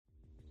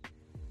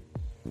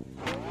Welcome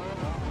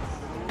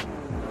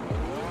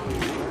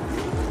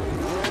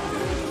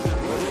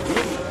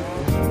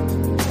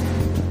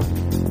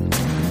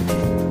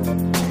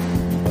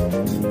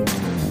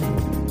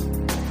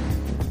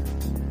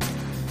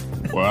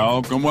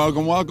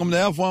to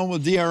F1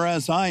 with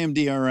DRS. I am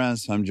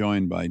DRS. I'm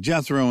joined by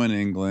Jethro in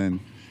England,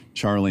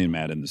 Charlie and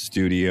Matt in the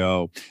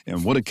studio,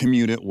 and what a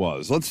commute it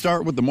was. Let's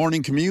start with the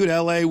morning commute.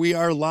 LA, we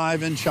are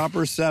live in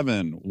Chopper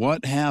 7.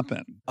 What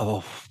happened?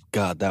 Oh,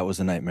 God, that was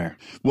a nightmare.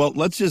 Well,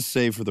 let's just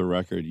say for the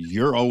record,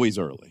 you're always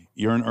early.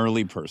 You're an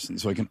early person,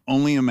 so I can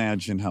only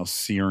imagine how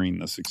searing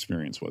this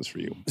experience was for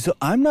you. So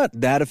I'm not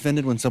that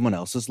offended when someone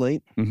else is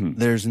late. Mm-hmm.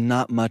 There's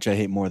not much I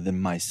hate more than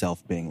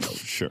myself being late.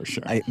 Sure.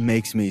 It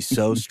makes me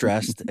so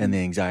stressed, and the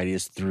anxiety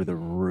is through the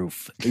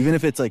roof. Even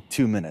if it's like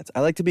 2 minutes.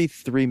 I like to be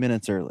 3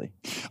 minutes early.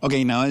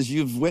 Okay, now as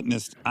you've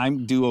witnessed,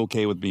 I'm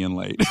okay with being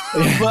late.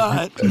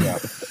 But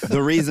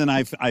the reason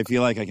I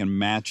feel like I can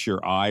match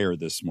your ire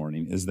this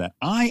morning is that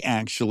I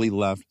actually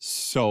left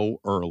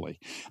so early.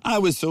 I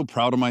was so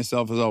proud of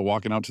myself as I was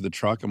walking out to the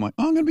truck. I'm like,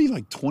 I'm going to be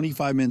like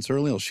 25 minutes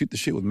early. I'll shoot the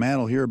shit with Matt.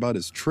 I'll hear about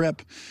his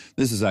trip.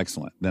 This is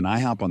excellent. Then I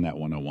hop on that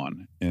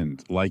 101.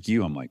 And like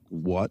you, I'm like,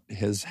 what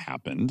has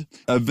happened?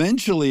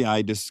 Eventually,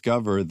 I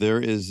discover there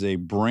is a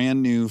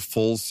brand new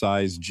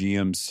full-size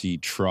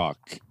GMC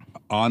truck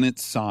on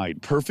its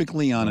side,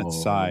 perfectly on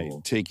its side,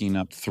 taking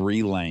up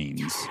 3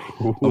 lanes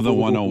of the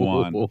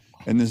 101.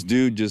 And this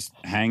dude just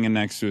hanging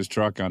next to his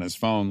truck on his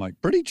phone, like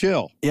pretty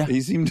chill. Yeah.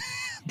 He seemed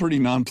pretty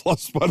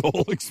nonplussed by the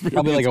whole experience.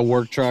 Probably like a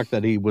work truck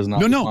that he was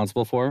not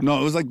responsible for? No,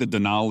 it was like the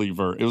Denali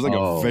It was like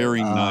a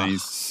very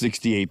nice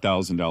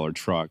 $68,000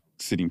 truck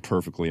sitting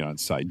perfectly on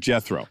its side.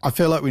 Jethro. I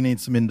feel like we need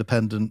some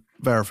independent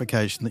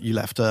verification that you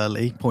left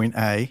early, point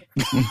A.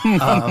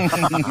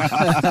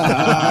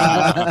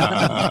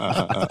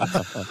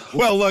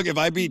 Well, look, if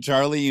I beat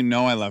Charlie, you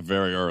know I left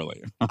very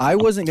early. I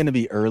wasn't going to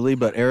be early,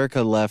 but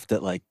Erica left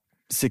at like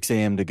 6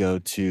 a.m. to go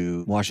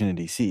to Washington,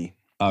 D.C.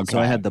 Okay. So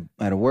I had to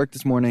work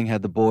this morning,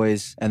 had the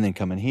boys, and then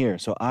come in here.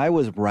 So I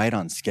was right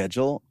on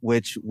schedule,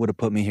 which would have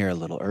put me here a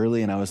little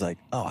early. And I was like,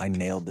 oh, I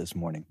nailed this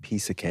morning.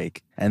 Piece of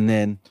cake. And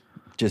then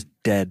just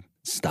dead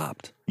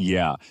stopped.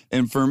 Yeah.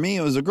 And for me,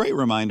 it was a great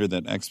reminder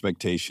that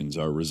expectations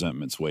are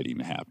resentments waiting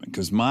to happen.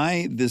 Because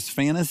this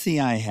fantasy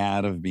I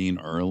had of being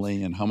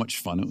early and how much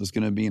fun it was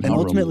going to be and how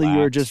ultimately relaxed.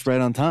 you were just right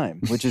on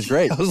time, which is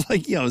great. I was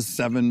like, I was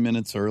 7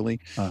 minutes early.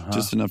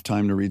 Just enough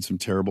time to read some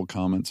terrible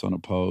comments on a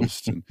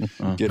post and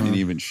get in an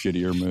even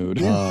shittier mood.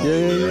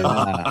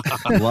 Yeah.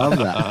 Love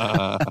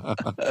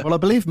that. Well, I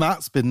believe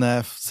Matt's been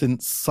there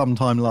since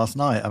sometime last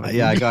night.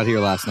 Yeah, I got here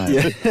last night.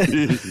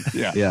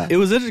 Yeah. It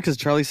was interesting because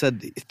Charlie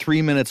said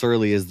 3 minutes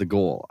early is the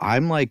goal.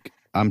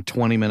 I'm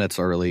 20 minutes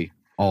early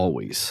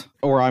always.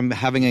 Or I'm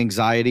having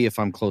anxiety if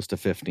I'm close to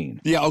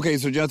 15. Yeah, okay,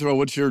 so Jethro,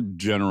 what's your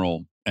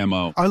general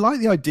MO? I like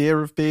the idea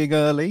of being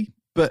early,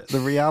 but the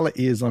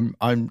reality is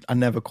I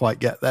never quite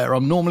get there.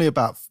 I'm normally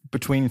about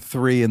between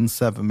 3 and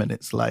 7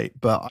 minutes late,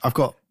 but I've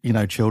got,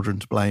 children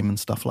to blame and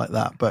stuff like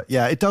that. But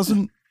yeah, it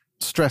doesn't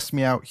stress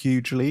me out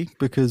hugely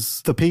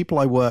because the people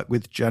I work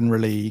with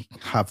generally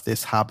have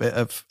this habit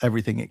of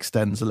everything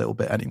extends a little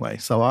bit anyway.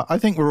 So I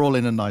think we're all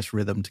in a nice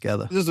rhythm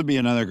together. This would be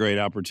another great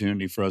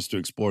opportunity for us to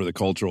explore the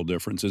cultural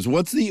differences.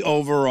 What's the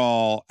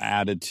overall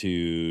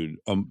attitude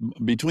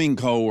between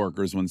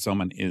coworkers when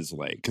someone is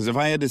late? Because if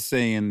I had to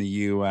say in the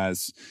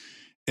U.S.,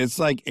 it's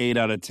like 8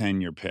 out of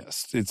 10 you're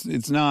pissed.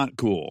 It's not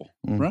cool,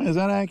 right? Is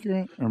that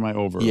accurate? Or am I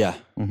over? Yeah.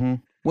 Mm-hmm.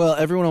 Well,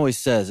 everyone always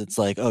says it's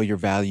like, oh, you're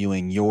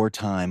valuing your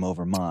time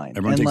over mine.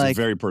 Everyone takes it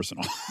very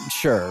personal.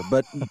 Sure,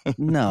 but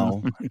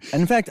no.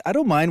 And in fact, I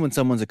don't mind when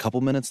someone's a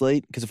couple minutes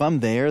late because if I'm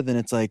there, then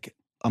it's like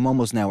I'm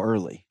almost now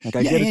early. Like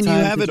I get and time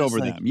you have it over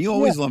like, them. You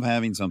always love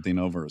having something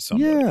over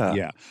somebody.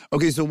 Yeah.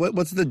 Okay, so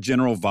what's the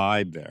general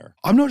vibe there?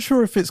 I'm not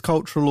sure if it's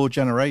cultural or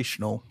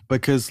generational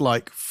because,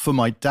 like, for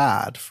my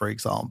dad, for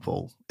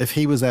example, if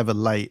he was ever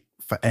late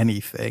for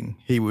anything,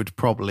 he would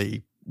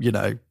probably,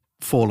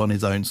 fall on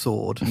his own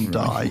sword and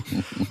die.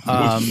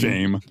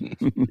 Shame.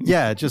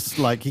 Yeah, just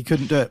like he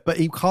couldn't do it. But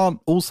he can't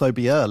also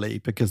be early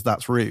because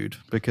that's rude.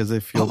 Because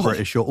if you're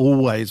British, you're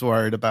always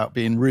worried about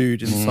being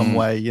rude in some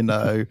way,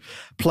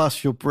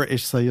 Plus you're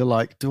British, so you're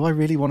like, do I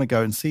really want to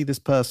go and see this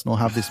person or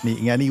have this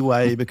meeting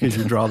anyway? Because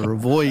you'd rather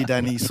avoid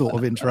any sort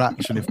of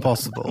interaction if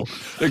possible.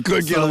 It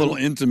could get a little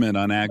intimate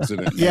on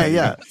accident.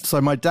 Yeah.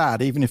 So my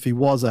dad, even if he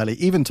was early,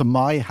 even to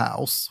my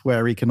house,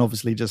 where he can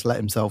obviously just let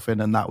himself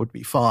in and that would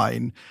be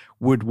fine,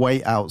 would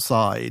wait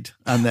outside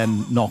and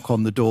then knock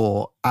on the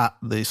door at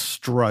the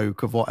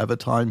stroke of whatever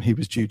time he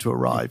was due to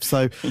arrive.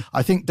 So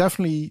I think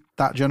definitely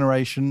that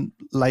generation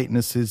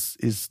lateness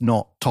is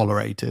not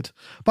tolerated.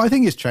 But I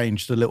think it's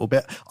changed a little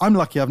bit. I'm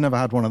lucky I've never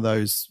had one of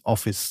those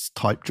office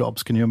type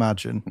jobs. Can you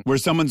imagine? Where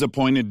someone's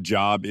appointed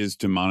job is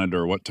to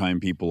monitor what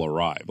time people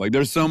arrive. Like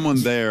there's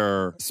someone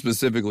there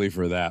specifically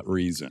for that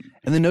reason.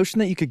 And the notion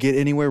that you could get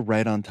anywhere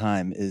right on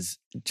time is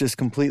just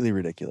completely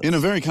ridiculous. In a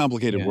very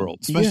complicated world,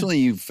 especially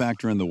you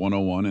factor in the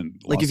 101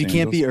 and like if you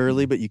can't be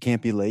early, but you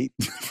can't be late.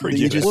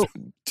 Forget it.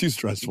 Too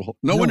stressful.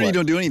 No wonder you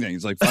don't do anything.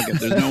 It's like, fuck it.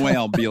 There's no way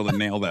I'll be able to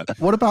nail that.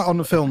 What about on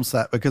the film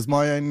set? Because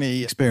my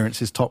only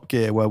experience is Top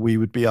Gear, where we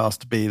would be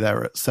asked to be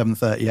there at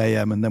 7:30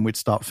 a.m. and then we'd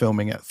start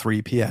filming at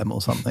 3 p.m.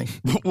 or something.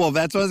 Well,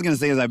 that's what I was going to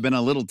say is I've been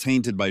a little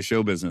tainted by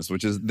show business,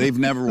 which is they've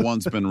never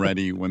once been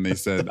ready when they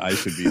said I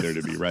should be there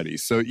to be ready.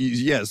 So,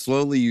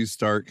 slowly you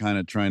start kind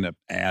of trying to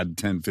add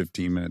 10,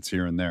 15 minutes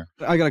here and there.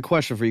 I got a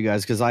question for you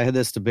guys because I had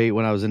this debate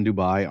when I was in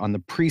Dubai on the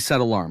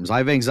preset alarms. I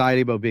have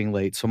anxiety about being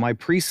late. So my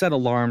preset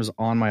alarms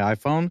on my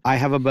iPhone, I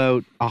have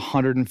about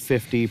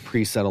 150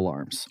 preset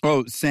alarms.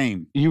 Oh,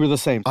 same. You were the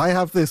same. I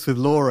have this with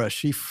Laura.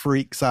 She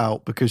freaks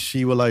out because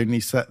she will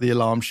only set the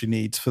alarm she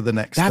needs for the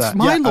next That's day.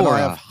 my Laura. And I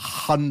have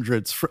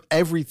hundreds for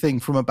everything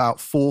from about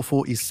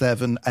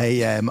 4:47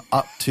 a.m.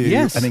 up to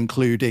and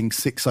including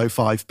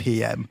 6:05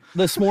 p.m.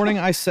 This morning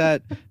I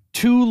set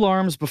 2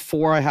 alarms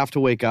before I have to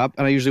wake up,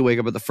 and I usually wake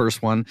up at the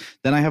first one.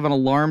 Then I have an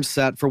alarm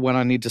set for when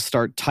I need to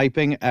start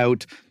typing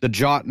out the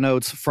jot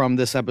notes from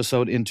this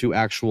episode into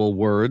actual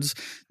words.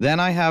 Then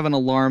I have an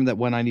alarm that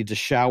when I need to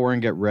shower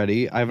and get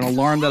ready. I have an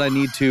alarm that I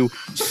need to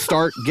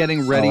start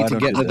getting ready to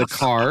get into the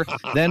car.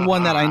 Then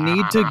one that I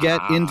need to get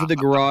into the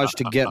garage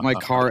to get my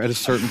car at a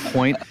certain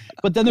point.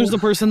 But then there's the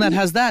person that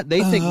has that.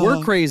 They think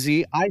we're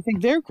crazy. I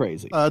think they're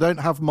crazy. I don't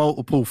have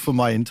multiple for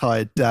my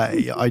entire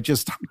day. I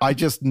just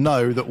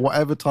know that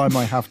whatever time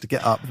I have to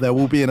get up, there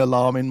will be an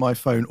alarm in my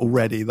phone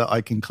already that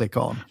I can click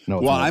on.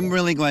 Well, I'm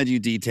really glad you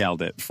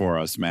detailed it for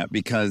us, Matt,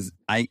 because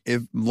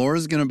if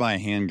Laura's going to buy a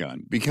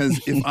handgun,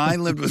 because if I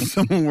lived with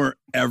someone where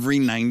every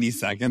 90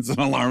 seconds an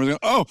alarm was going,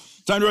 oh,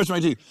 time to brush my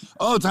teeth.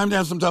 Oh, time to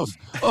have some toast.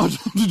 Oh,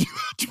 time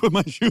to put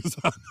my shoes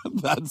on.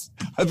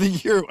 I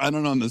think you're, I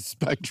don't know, on the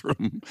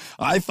spectrum.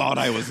 I thought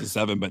I was a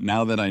 7, but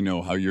now that I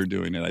know how you're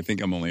doing it, I think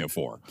I'm only a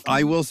 4.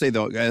 I will say,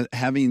 though,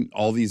 having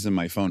all these in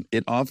my phone,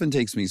 it often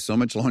takes me so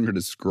much longer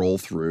to scroll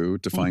through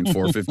to find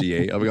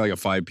 4:58. I'll be like a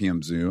 5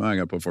 p.m. Zoom. I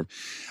got to put 4.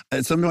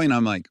 At some point,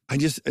 I'm like,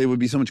 it would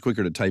be so much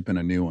quicker to type in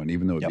a new one,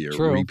 even though it'd be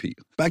a repeat.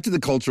 Back to the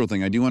cultural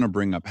thing, I do want to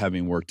bring up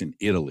having worked in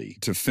Italy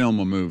to film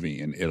a movie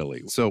in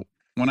Italy. So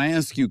when I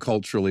ask you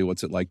culturally,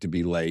 what's it like to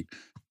be late?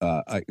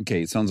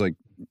 Okay, it sounds like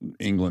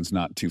England's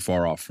not too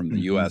far off from the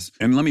U.S.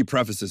 And let me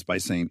preface this by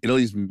saying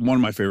Italy's one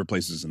of my favorite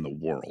places in the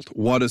world.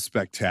 What a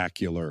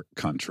spectacular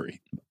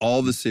country.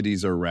 All the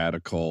cities are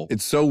radical.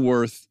 It's so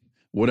worth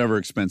whatever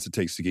expense it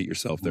takes to get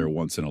yourself there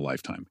once in a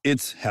lifetime.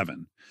 It's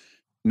heaven.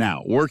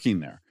 Now,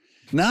 working there,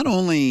 not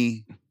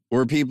only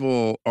were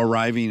people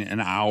arriving an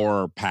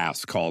hour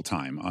past call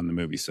time on the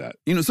movie set.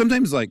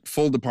 Sometimes like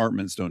full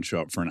departments don't show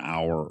up for an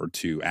hour or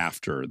two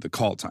after the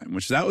call time,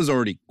 which that was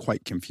already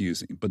quite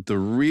confusing. But the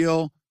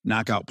real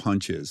knockout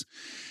punches,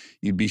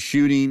 you'd be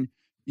shooting,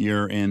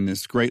 you're in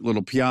this great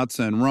little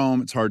piazza in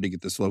Rome. It's hard to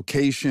get this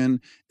location.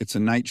 It's a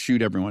night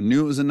shoot. Everyone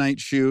knew it was a night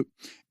shoot.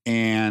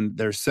 And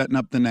they're setting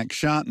up the next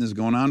shot, and this is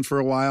going on for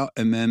a while.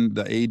 And then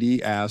the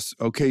AD asks,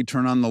 okay,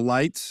 turn on the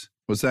lights.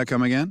 What's that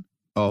come again?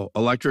 Oh,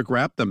 electric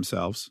wrap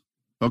themselves.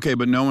 Okay,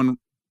 but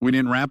we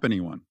didn't wrap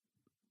anyone.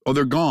 Oh,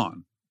 they're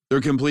gone.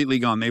 They're completely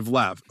gone. They've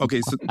left.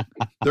 Okay, so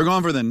they're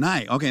gone for the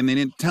night. Okay, and they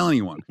didn't tell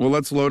anyone. Well,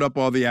 let's load up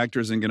all the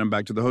actors and get them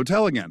back to the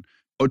hotel again.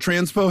 Oh,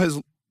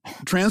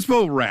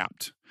 Transpo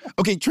wrapped.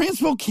 Okay,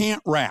 Transpo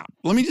can't wrap.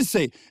 Let me just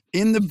say,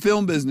 in the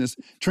film business,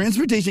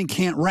 transportation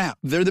can't wrap.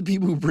 They're the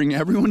people who bring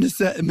everyone to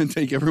set and then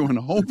take everyone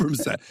home from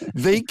set.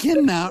 They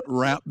cannot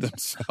wrap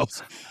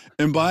themselves.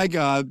 And by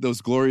God, those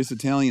glorious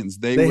Italians,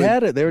 they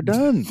had it. They were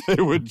done.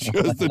 They would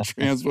just, the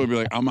Transpo would be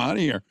like, I'm out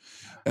of here.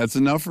 That's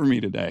enough for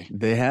me today.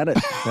 They had it.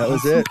 That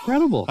was it.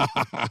 Incredible.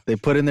 They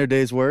put in their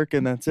day's work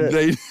and that's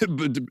it.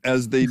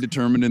 As they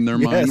determined in their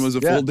mind was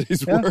a full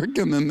day's work,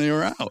 and then they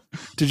were out.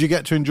 Did you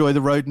get to enjoy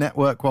the road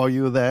network while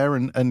you were there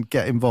and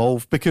get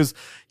involved? Because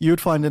you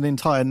would find an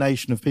entire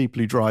nation of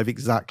people who drive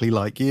exactly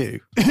like you.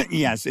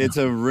 Yes, it's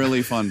a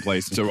really fun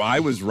place. So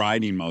I was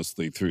riding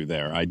mostly through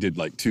there. I did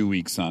like 2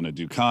 weeks on a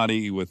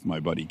Ducati with my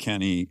buddy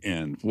Kenny,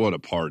 and what a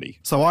party.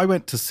 So I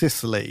went to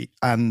Sicily,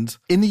 and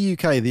in the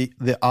UK,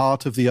 the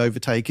art of the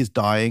overtake is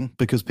dying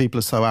because people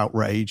are so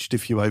outraged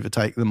if you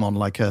overtake them on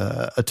like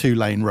a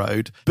 2-lane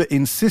road. But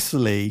in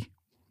Sicily,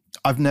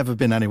 I've never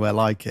been anywhere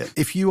like it.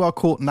 If you are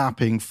caught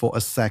napping for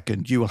a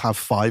second, you will have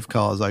 5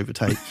 cars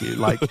overtake you.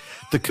 Like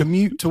the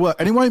commute to work,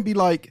 and it won't be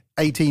like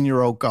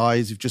 18-year-old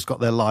guys who've just got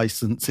their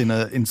license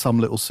in some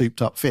little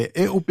souped up fit.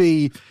 It'll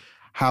be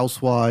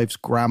housewives,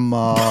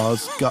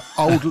 grandmas,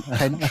 old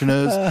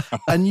pensioners,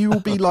 and you will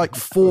be like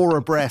 4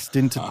 abreast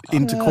into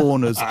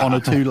corners on a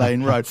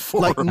 2-lane road.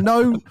 Like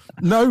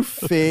no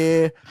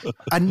fear,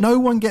 and no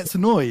one gets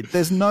annoyed.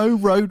 There's no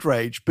road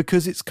rage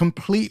because it's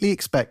completely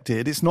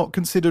expected. It's not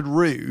considered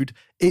rude.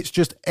 It's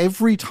just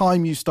every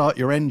time you start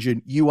your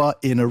engine, you are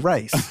in a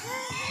race.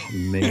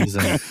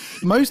 Amazing.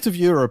 Most of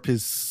Europe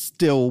is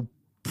still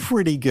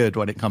pretty good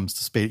when it comes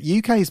to speed.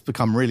 UK's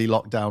become really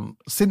locked down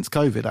since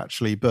COVID,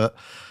 actually, but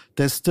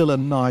there's still a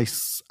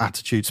nice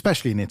attitude,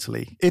 especially in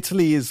Italy.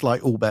 Italy is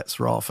like all bets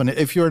are off. And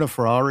if you're in a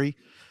Ferrari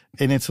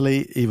in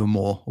Italy, even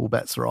more, all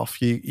bets are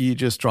off. You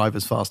just drive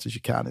as fast as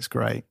you can. It's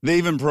great. They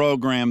even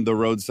programmed the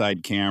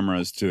roadside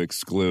cameras to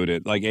exclude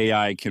it. Like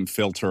AI can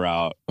filter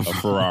out a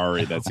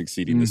Ferrari that's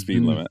exceeding the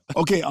speed limit.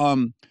 Okay,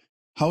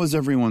 how was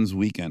everyone's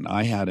weekend?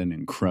 I had an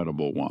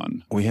incredible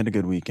one. We had a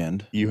good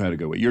weekend. You had a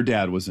good weekend. Your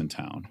dad was in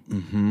town,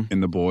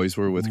 and the boys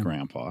were with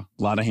Grandpa.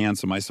 A lot of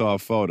handsome. I saw a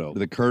photo.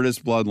 The Curtis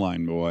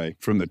bloodline boy,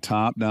 from the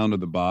top down to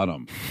the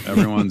bottom.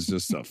 Everyone's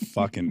just a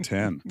fucking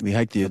 10. We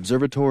hiked the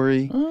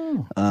observatory.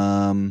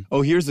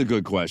 Oh, here's a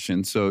good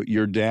question. So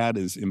your dad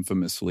is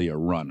infamously a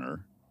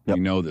runner. Yep.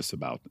 You know this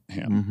about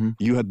him.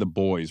 You had the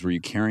boys. Were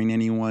you carrying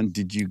anyone?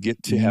 Did you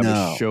get to have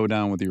a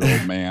showdown with your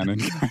old man and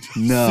kind of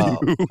No.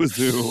 see who was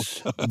who?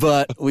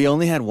 But we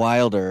only had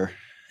Wilder,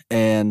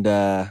 and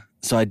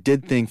so I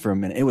did think for a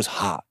minute. It was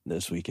hot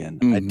this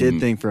weekend. I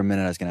did think for a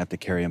minute I was going to have to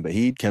carry him, but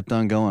he kept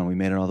on going. We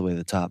made it all the way to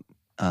the top.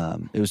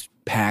 It was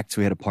packed, so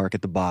we had to park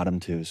at the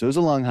bottom too. So it was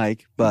a long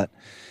hike, but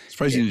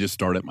Surprised you didn't just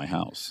start at my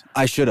house.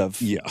 I should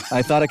have. Yeah.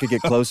 I thought I could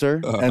get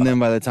closer, and then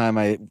by the time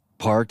I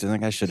parked, I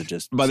think I should have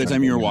just. By the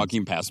time you were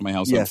walking past my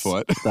house on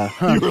foot,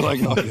 you were like,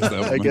 oh,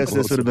 I guess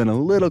this would have been a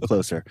little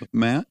closer.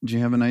 Matt, did you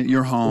have a night?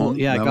 You're home. Well,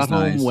 yeah, I That got was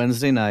home nice.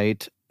 Wednesday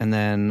night, and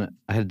then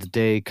I had the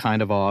day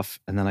kind of off,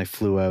 and then I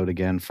flew out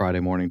again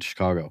Friday morning to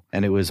Chicago,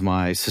 and it was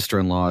my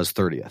sister-in-law's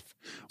 30th.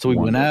 So we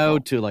went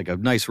out to like a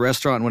nice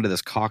restaurant and went to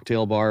this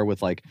cocktail bar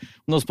with like one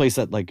of those places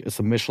that like it's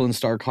a Michelin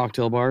star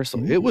cocktail bar. So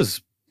it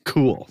was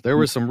cool. There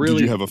were some really.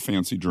 Did you have a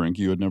fancy drink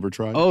you had never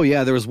tried? Oh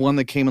yeah, there was one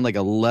that came in like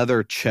a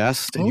leather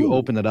chest, and you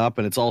open it up,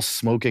 and it's all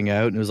smoking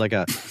out, and it was like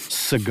a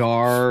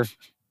cigar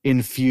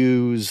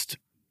infused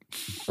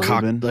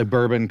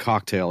bourbon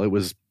cocktail. It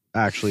was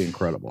actually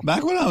incredible.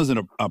 Back when I was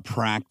a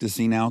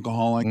practicing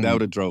alcoholic, that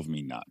would have drove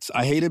me nuts.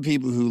 I hated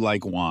people who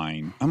like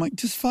wine. I'm like,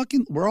 just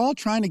fucking, we're all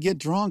trying to get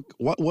drunk.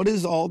 What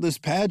is all this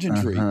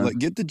pageantry? Like,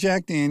 get the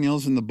Jack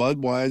Daniels and the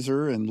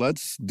Budweiser and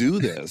let's do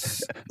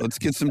this. Let's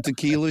get some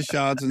tequila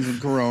shots and some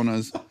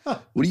Coronas.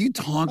 What are you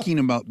talking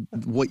about?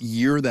 What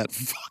year that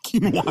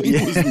fucking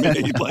wine was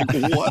made? Like,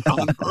 what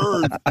on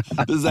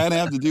earth does that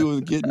have to do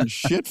with getting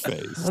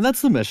shit-faced? And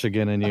that's the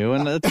Michigan in you.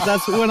 And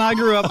that's when I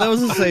grew up, that was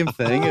the same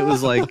thing. It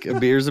was like a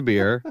beer's a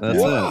beer. That's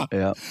it.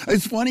 Yeah.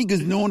 It's funny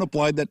because no one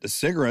applied that to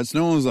cigarettes.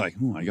 No one was like,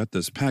 I got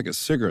this pack of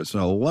cigarettes,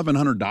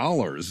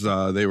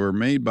 $1,100. They were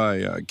made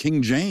by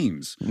King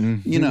James.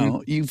 You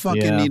know, you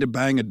fucking need to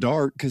bang a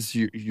dart because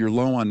you're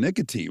low on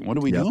nicotine. What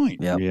are we doing?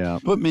 Yeah.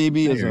 But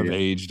maybe as I've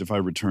aged, if I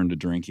returned to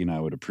drinking, I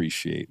would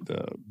appreciate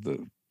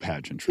the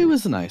pageantry. It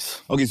was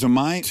nice. Okay, so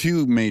my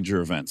two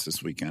major events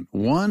this weekend.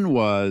 One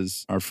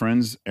was our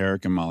friends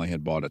Eric and Molly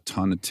had bought a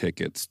ton of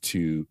tickets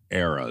to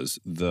Eras,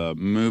 the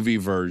movie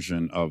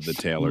version of the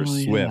Taylor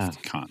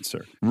Swift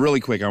concert.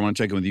 Really quick, I want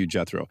to check in with you,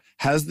 Jethro.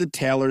 Has the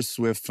Taylor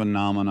Swift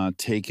phenomena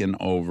taken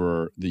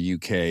over the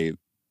UK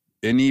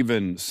in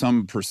even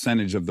some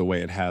percentage of the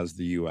way it has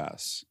the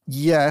US?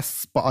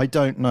 Yes, but I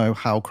don't know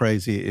how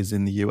crazy it is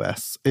in the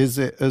US. Is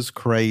it as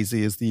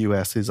crazy as the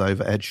US is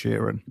over Ed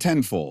Sheeran?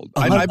 Tenfold.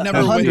 I've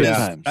never 100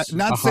 witnessed, times.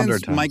 not 100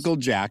 since times. Michael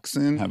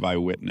Jackson have I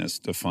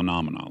witnessed a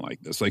phenomenon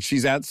like this. Like,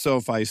 she's at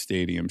SoFi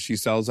Stadium. She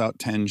sells out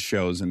 10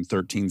 shows in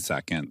 13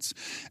 seconds.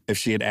 If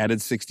she had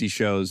added 60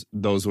 shows,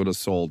 those would have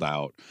sold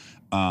out.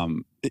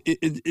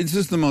 It's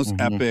just the most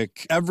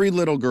epic. Every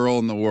little girl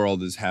in the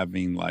world is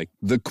having like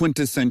the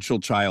quintessential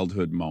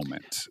childhood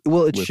moment.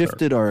 Well, it with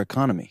shifted our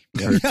economy.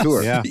 her. Her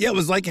tour. Yeah. Yeah, it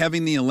was like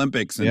having the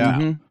Olympics. And Yeah.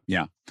 now.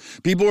 Yeah.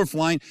 People were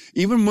flying,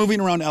 even moving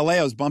around LA.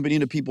 I was bumping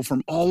into people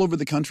from all over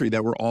the country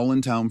that were all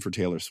in town for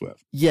Taylor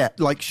Swift. Yeah,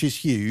 like she's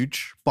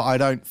huge, but I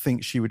don't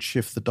think she would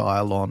shift the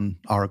dial on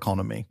our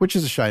economy, which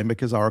is a shame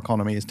because our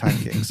economy is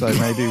tanking. So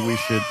maybe we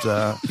should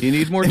You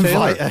need more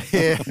invite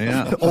Taylor. her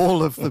here,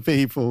 all of the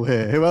people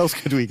here. Who else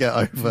could we get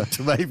over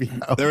to maybe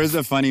help? There was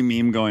a funny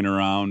meme going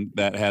around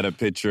that had a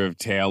picture of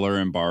Taylor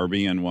and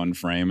Barbie in one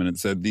frame, and it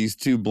said, "These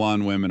two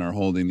blonde women are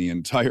holding the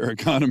entire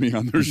economy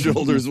on their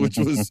shoulders," which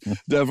was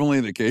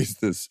definitely the case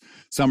this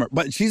summer.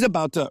 But she's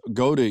about to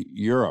go to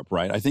Europe,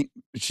 right? I think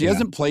she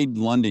hasn't played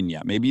London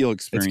yet. Maybe you'll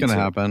experience It's going to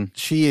it. happen.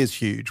 She is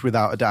huge,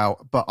 without a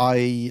doubt. But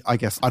I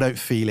guess I don't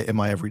feel it in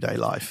my everyday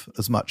life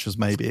as much as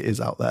maybe it is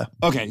out there.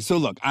 Okay, so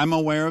look, I'm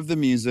aware of the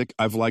music.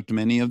 I've liked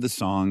many of the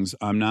songs.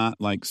 I'm not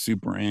like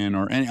super in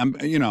or any.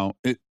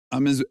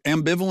 I'm as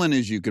ambivalent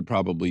as you could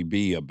probably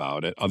be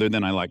about it, other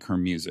than I like her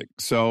music.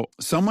 So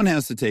someone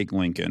has to take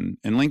Lincoln,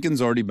 and Lincoln's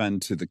already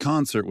been to the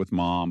concert with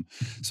Mom.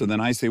 So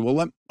then I say,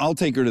 well, I'll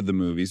take her to the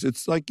movies.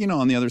 It's like,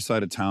 on the other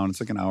side of town. It's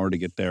like an hour to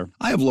get there.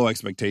 I have low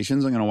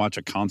expectations. I'm going to watch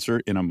a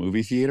concert in a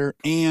movie theater.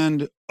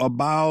 And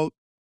about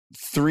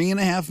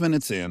 3.5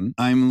 minutes in,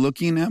 I'm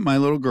looking at my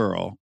little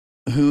girl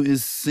who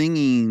is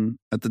singing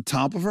at the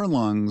top of her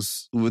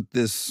lungs with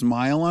this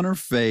smile on her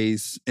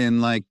face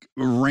and like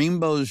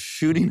rainbows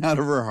shooting out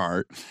of her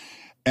heart.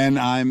 And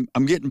I'm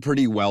getting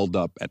pretty welled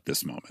up at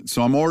this moment.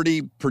 So I'm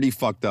already pretty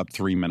fucked up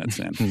 3 minutes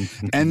in.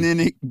 And then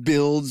it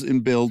builds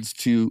and builds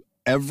to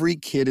every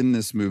kid in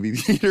this movie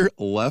theater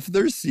left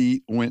their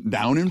seat, went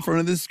down in front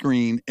of the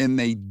screen, and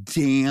they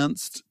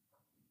danced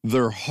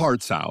their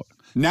hearts out.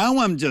 Now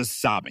I'm just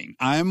sobbing.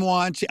 I'm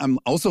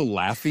also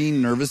laughing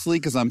nervously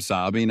because I'm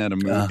sobbing at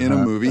in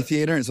a movie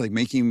theater. It's like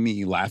making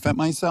me laugh at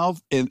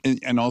myself.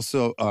 And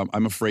also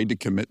I'm afraid to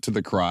commit to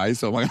the cry.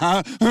 So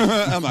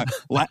I'm like,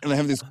 I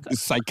have this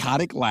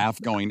psychotic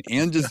laugh going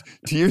and just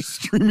tears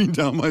streaming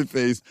down my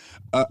face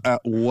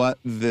at what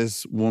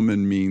this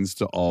woman means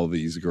to all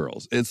these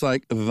girls. It's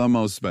like the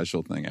most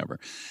special thing ever.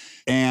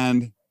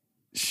 And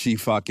she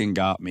fucking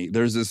got me.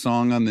 There's a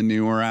song on the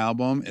newer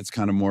album. It's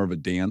kind of more of a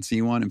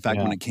dancey one. In fact,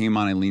 when it came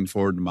on, I leaned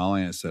forward to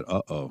Molly and I said,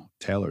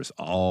 Taylor's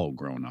all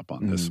grown up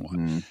on this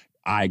one.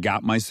 I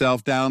got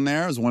myself down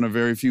there as one of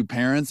very few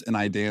parents, and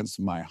I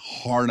danced my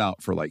heart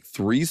out for like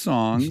 3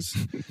 songs.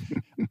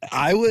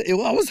 I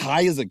was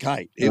high as a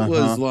kite. It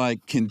was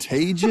like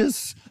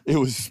contagious. It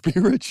was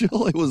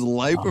spiritual. It was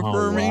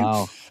life-affirming.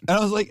 Wow. And I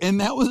was like, and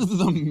that was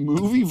the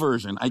movie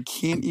version. I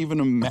can't even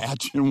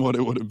imagine what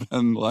it would have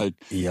been like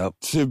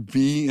to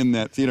be in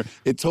that theater.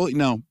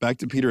 Back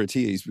to Peter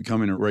Attia. He's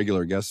becoming a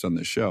regular guest on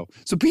this show.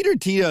 So Peter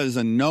Attia is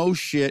a no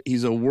shit.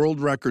 He's a world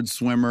record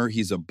swimmer.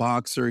 He's a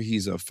boxer.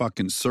 He's a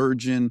fucking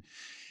surgeon.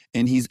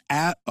 And he's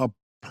at a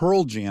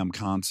Pearl Jam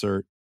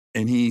concert.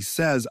 And he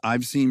says,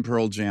 I've seen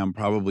Pearl Jam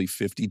probably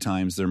 50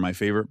 times. They're my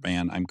favorite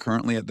band. I'm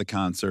currently at the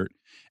concert.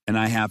 And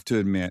I have to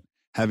admit,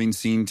 having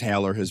seen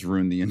Taylor has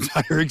ruined the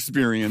entire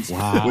experience.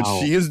 Wow.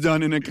 What she has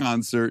done in a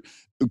concert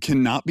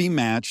cannot be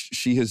matched.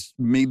 She has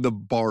made the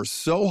bar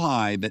so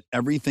high that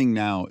everything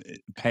now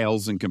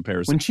pales in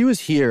comparison. When she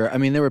was here, I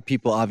mean, there were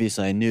people,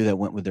 obviously, I knew that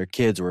went with their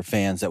kids or were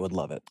fans that would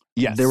love it.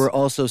 Yes. There were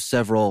also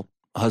several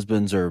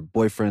husbands or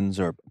boyfriends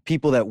or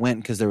people that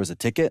went because there was a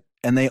ticket,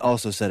 and they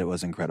also said it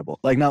was incredible.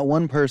 Like, not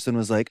one person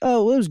was like,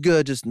 oh, well, it was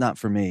good, just not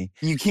for me.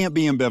 You can't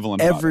be ambivalent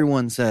about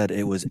Everyone said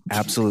it was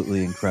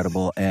absolutely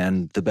incredible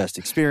and the best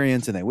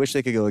experience, and they wish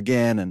they could go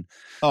again, and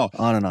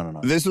on and on and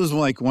on. This was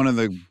like one of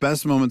the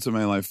best moments of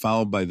my life,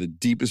 followed by the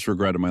deepest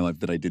regret of my life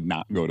that I did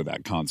not go to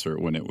that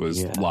concert when it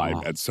was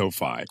live at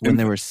SoFi. When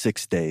there were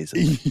 6 days.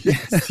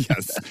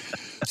 Yes.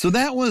 So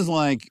that was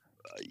like,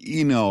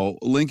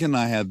 Lincoln and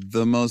I had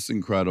the most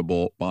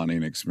incredible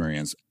bonding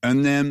experience.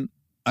 And then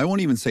I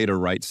won't even say to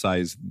right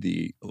size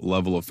the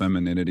level of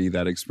femininity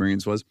that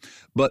experience was.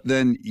 But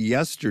then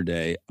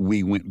yesterday,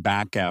 we went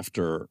back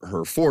after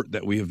her fort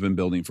that we have been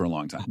building for a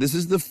long time. This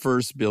is the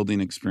first building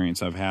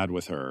experience I've had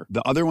with her.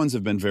 The other ones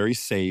have been very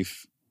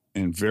safe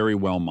and very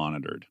well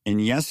monitored.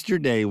 And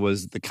yesterday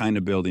was the kind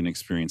of building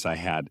experience I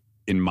had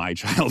in my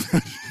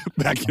childhood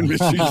back in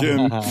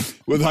Michigan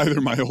with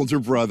either my older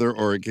brother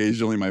or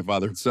occasionally my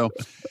father. So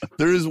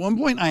there is one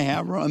point I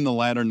have her on the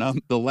ladder. Now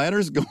the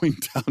ladder's going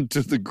down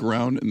to the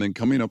ground and then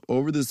coming up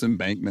over this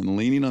embankment,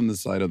 leaning on the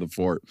side of the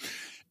fort.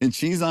 And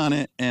she's on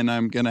it, and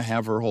I'm going to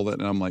have her hold it.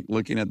 And I'm like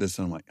looking at this,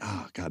 and I'm like,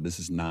 oh, God, this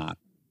is not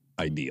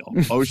ideal.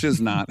 OSHA's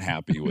not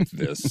happy with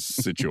this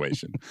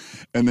situation.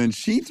 And then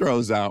she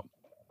throws out,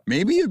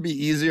 maybe it'd be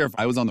easier if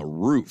I was on the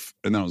roof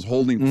and then I was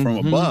holding from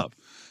above.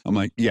 I'm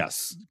like,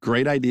 yes,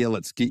 great idea.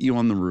 Let's get you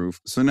on the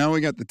roof. So now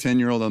we got the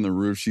 10-year-old on the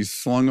roof. She's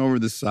slung over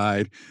the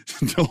side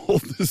to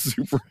hold the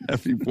super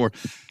heavy board.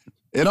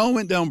 It all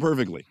went down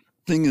perfectly.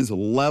 Thing is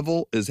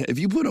level. If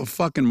you put a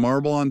fucking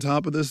marble on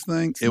top of this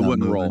thing, it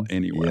wouldn't roll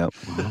anywhere.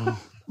 Yep.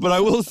 But I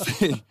will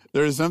say,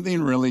 there's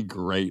something really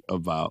great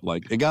about,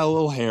 like, it got a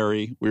little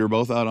hairy. We were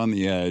both out on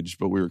the edge,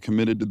 but we were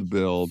committed to the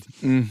build,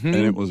 and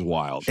it was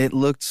wild. It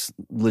looks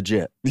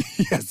legit.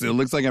 Yes, it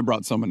looks like I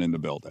brought someone in to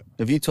build it.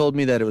 If you told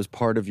me that it was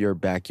part of your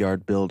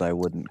backyard build, I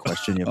wouldn't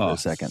question you for a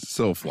second.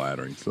 So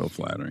flattering, so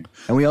flattering.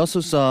 And we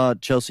also saw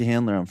Chelsea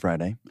Handler on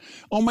Friday.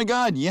 Oh, my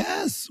God,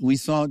 yes. We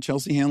saw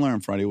Chelsea Handler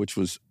on Friday, which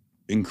was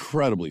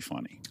incredibly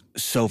funny.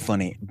 So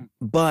funny.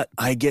 But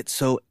I get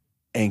so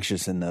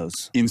anxious in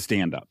those. In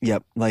stand-up.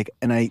 Yep.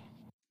 And I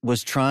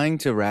was trying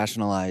to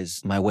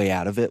rationalize my way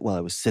out of it while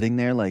I was sitting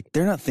there. Like,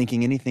 they're not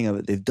thinking anything of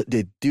it.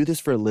 They do this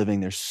for a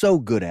living. They're so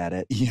good at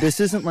it. Yeah. This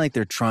isn't like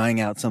they're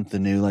trying out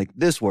something new. Like,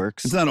 this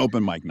works. It's not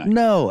open mic night.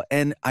 No.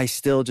 And I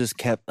still just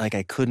kept, like,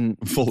 I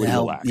couldn't fully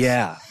relax.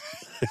 Yeah.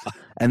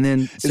 And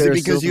then Is it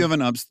because you have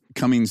an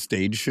upcoming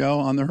stage show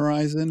on the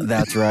horizon?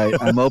 That's right.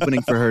 I'm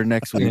opening for her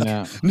next week.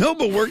 Yeah. No,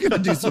 but we're going to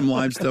do some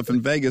live stuff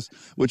in Vegas,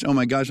 which, oh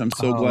my gosh, I'm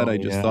so glad I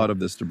just thought of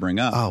this to bring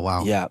up. Oh,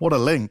 wow. Yeah. What a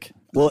link.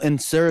 Well,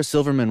 and Sarah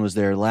Silverman was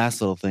there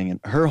last little thing, and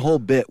her whole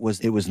bit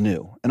was, it was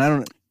new.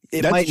 And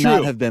it That's might true.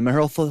 not have been, but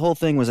her whole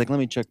thing was like, let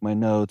me check my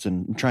notes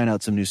and trying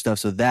out some new stuff.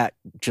 So that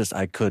just,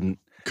 I couldn't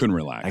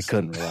relax. I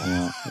couldn't relax.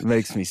 Yeah. It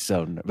makes me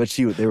so But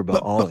they were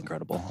all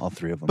incredible, all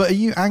three of them. But are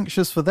you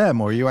anxious for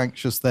them, or are you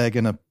anxious they're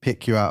going to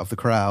pick you out of the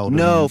crowd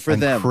No, and, for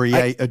them.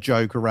 create a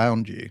joke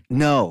around you?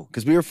 No,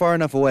 because we were far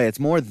enough away. It's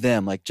more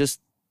them, like,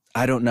 just,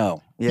 I don't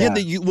know. Yeah.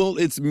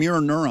 It's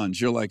mirror neurons.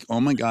 You're like,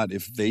 oh my God,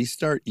 if they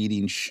start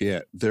eating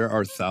shit, there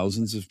are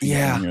thousands of people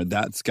in here.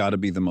 That's got to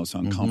be the most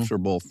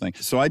uncomfortable thing.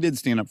 So I did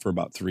stand up for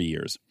about 3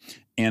 years.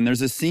 And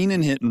there's a scene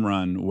in Hit and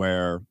Run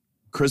where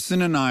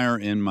Kristen and I are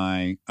in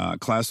my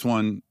class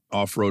 1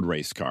 off-road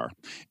race car.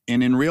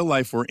 And in real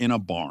life, we're in a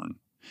barn.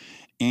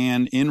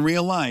 And in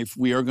real life,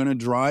 we are going to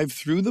drive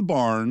through the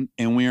barn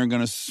and we are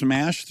going to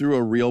smash through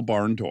a real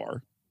barn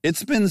door.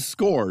 It's been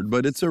scored,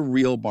 but it's a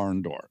real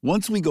barn door.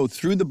 Once we go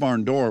through the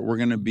barn door, we're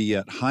going to be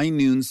at high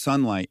noon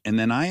sunlight, and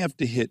then I have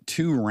to hit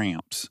 2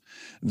 ramps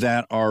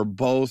that are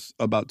both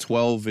about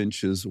 12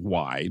 inches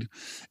wide.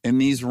 And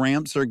these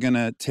ramps are going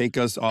to take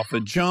us off a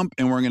jump,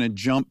 and we're going to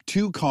jump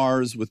 2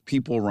 cars with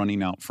people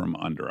running out from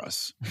under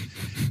us.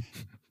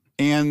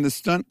 And the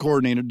stunt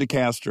coordinator,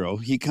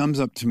 DeCastro, he comes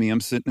up to me.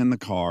 I'm sitting in the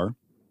car,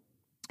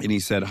 and he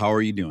said, "How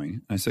are you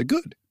doing?" I said,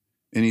 "Good."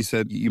 And he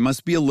said, "You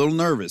must be a little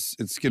nervous.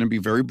 It's going to be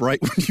very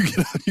bright when you get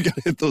out. You got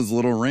to hit those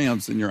little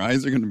ramps and your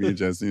eyes are going to be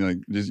adjusting. Like,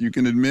 just, you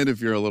can admit if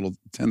you're a little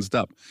tensed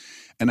up."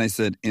 And I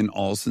said, "In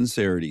all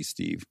sincerity,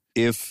 Steve,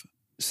 if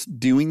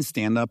doing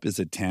stand-up is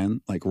a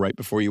 10, like right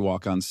before you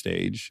walk on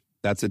stage,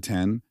 that's a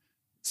 10.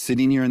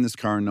 Sitting here in this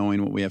car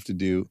knowing what we have to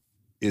do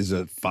is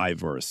a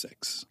 5 or a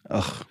 6.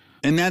 Ugh.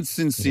 And that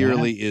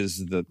sincerely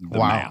is the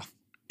math.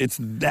 It's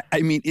that,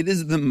 I mean, it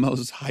is the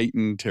most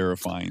heightened,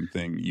 terrifying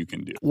thing you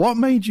can do. What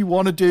made you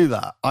want to do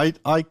that? I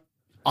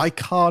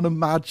can't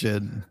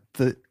imagine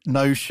the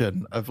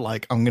notion of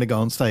like, I'm going to go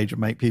on stage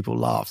and make people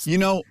laugh. You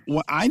know,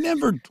 I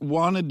never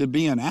wanted to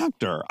be an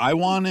actor. I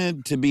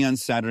wanted to be on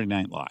Saturday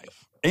Night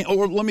Live.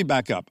 Or let me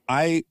back up.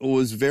 I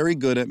was very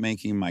good at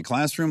making my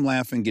classroom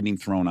laugh and getting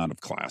thrown out of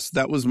class.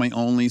 That was my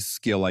only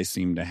skill I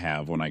seemed to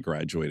have when I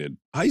graduated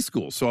high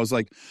school. So I was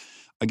like,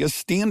 I guess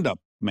stand-up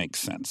makes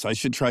sense. I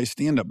should try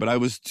stand-up, but I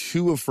was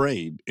too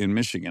afraid in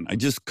Michigan. I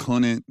just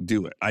couldn't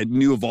do it. I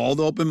knew of all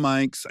the open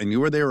mics. I knew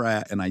where they were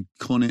at, and I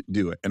couldn't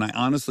do it. And I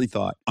honestly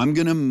thought, I'm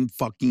going to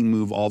fucking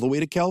move all the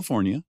way to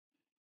California,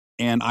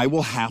 and I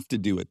will have to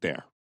do it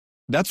there.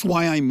 That's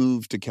why I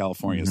moved to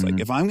California. It's like,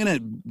 if I'm going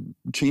to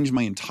change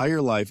my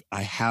entire life,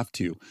 I have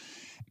to.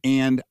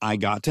 And I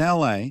got to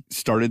LA,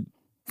 started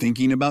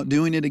thinking about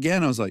doing it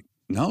again. I was like,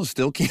 no,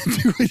 still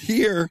can't do it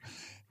here.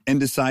 And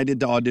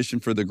decided to audition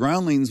for the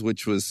Groundlings,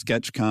 which was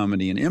sketch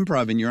comedy and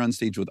improv. And you're on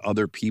stage with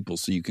other people,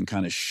 so you can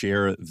kind of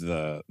share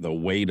the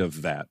weight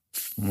of that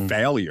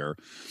failure.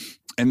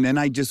 And then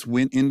I just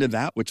went into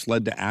that, which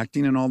led to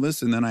acting and all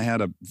this. And then I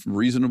had a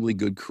reasonably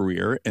good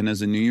career. And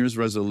as a New Year's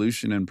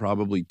resolution in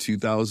probably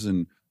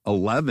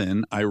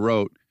 2011, I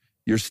wrote,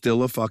 "You're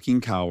still a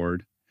fucking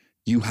coward.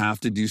 You have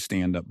to do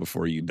stand-up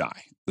before you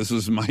die." This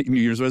was my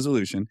New Year's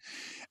resolution.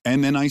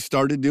 And then I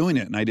started doing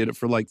it, and I did it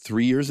for like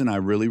 3 years, and I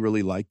really,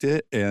 really liked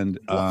it. And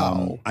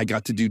I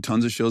got to do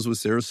tons of shows with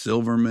Sarah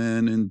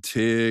Silverman and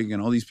Tig and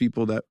all these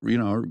people that, you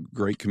know, are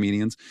great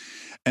comedians.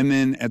 And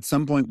then at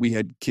some point we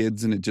had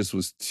kids, and it just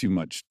was too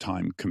much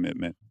time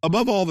commitment.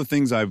 Above all the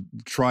things I've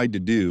tried to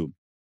do,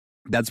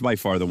 that's by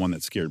far the one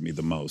that scared me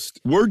the most.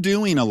 We're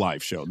doing a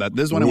live show.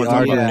 This is what I want to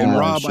talk about. And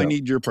Rob, I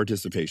need your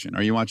participation.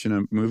 Are you watching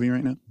a movie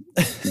right now?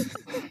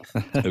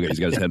 Okay, he's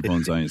got his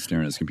headphones on and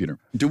staring at his computer.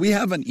 Do we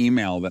have an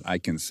email that I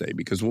can say?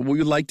 Because what we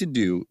would like to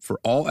do for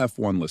all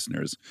F1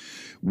 listeners,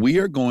 we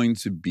are going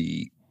to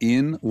be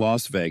in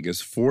Las Vegas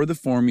for the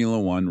Formula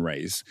One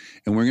race,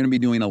 and we're going to be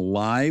doing a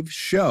live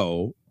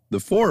show, the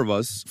 4 of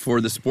us,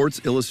 for the Sports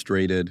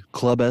Illustrated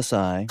Club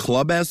SI.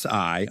 Club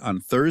SI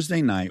on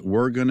Thursday night.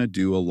 We're going to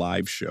do a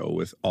live show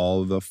with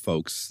all the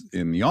folks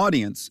in the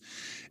audience.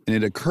 And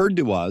it occurred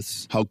to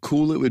us how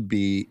cool it would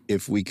be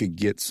if we could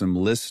get some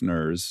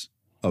listeners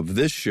of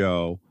this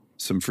show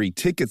some free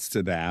tickets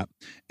to that,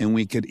 and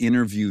we could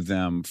interview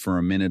them for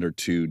a minute or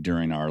two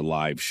during our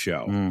live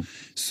show.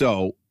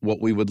 So what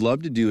we would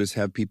love to do is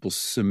have people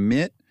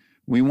submit.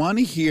 We want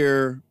to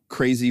hear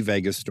crazy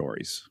Vegas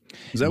stories.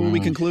 Is that what we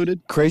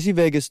concluded? Crazy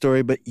Vegas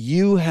story, but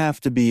you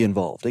have to be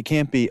involved. It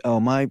can't be, oh,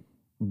 my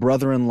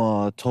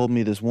brother-in-law told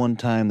me this one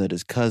time that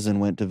his cousin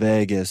went to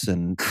Vegas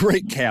and...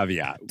 Great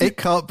caveat. It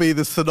can't be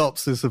the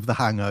synopsis of The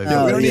Hangover.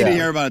 Yeah, we don't need to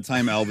hear about a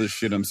time Elvis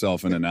shit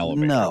himself in an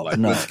elevator. No.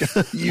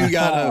 You've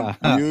got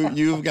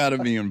to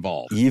be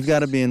involved. You've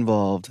got to be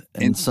involved,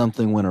 and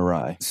something went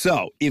awry.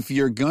 So, if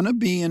you're going to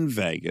be in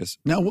Vegas,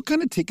 now what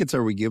kind of tickets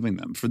are we giving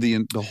them? For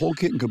the whole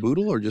kit and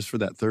caboodle, or just for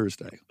that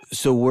Thursday?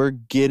 So we're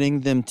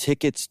getting them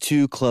tickets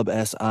to Club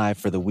SI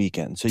for the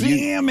weekend. So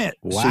Damn it!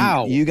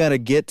 Wow. So you got to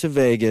get to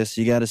Vegas.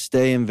 You got to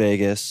stay in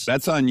Vegas.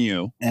 That's on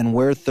you. And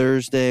we're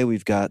Thursday.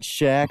 We've got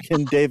Shaq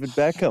and David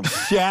Beckham.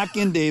 Shaq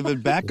and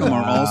David Beckham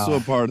are also a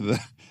part of the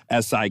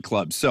SI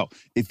Club. So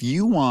if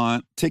you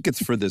want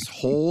tickets for this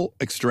whole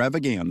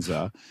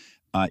extravaganza,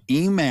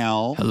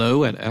 email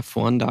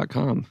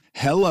hello@f1.com.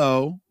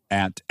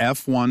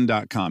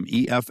 hello@f1.com,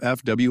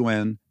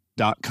 EFFWN.com,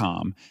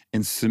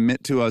 and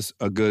submit to us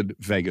a good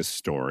Vegas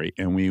story,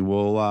 and we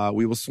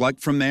will select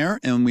from there,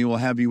 and we will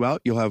have you out.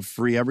 You'll have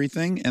free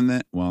everything, and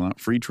then, well, not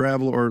free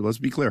travel, or let's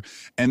be clear,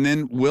 and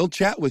then we'll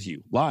chat with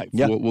you live.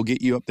 Yeah. We'll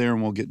get you up there,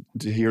 and we'll get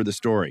to hear the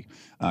story,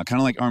 kind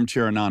of like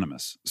Armchair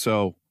Anonymous.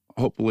 So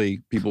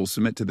hopefully people will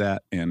submit to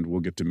that and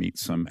we'll get to meet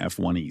some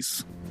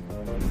F1Es.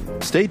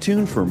 Stay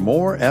tuned for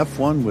more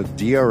F1 with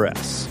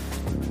DRS.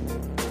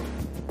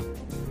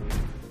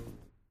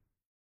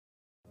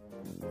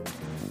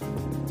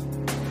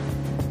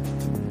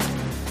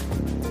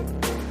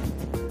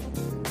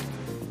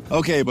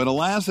 Okay, but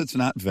alas, it's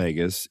not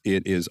Vegas.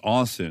 It is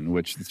Austin,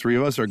 which the three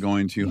of us are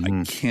going to.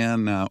 I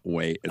cannot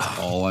wait. It's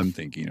all I'm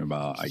thinking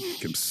about.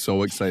 I'm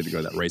so excited to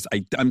go to that race.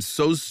 I'm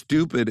so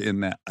stupid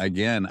in that,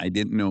 again, I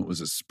didn't know it was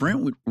a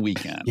sprint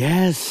weekend.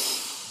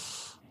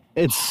 Yes.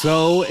 It's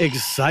so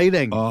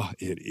exciting. Oh,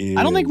 it is.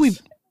 I don't think we've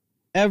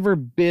ever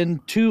been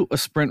to a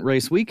sprint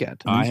race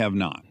weekend. I have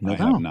not. No. I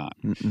have not.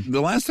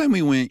 The last time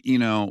we went,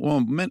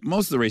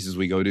 most of the races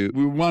we go to,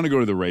 we want to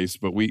go to the race,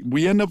 but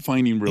we end up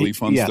finding really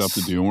fun stuff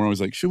to do. And we're always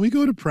like, should we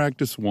go to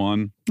practice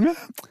 1?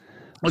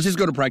 Let's just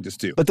go to practice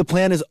 2. But the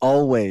plan is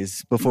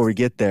always, before we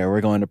get there, we're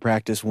going to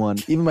practice 1.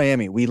 Even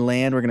Miami, we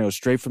land, we're going to go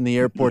straight from the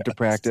airport to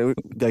practice.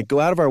 Like, go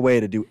out of our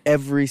way to do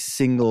every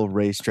single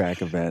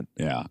racetrack event.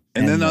 Yeah.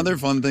 And then other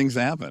fun things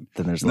happen.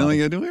 Then we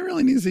go, do we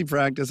really need to see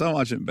practice? I'll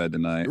watch it in bed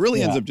tonight. It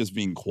really ends up just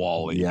being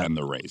quality and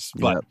the race.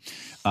 But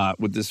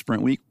with this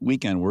sprint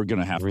weekend, we're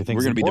going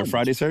to be there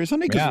Friday, Saturday,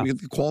 Sunday, because we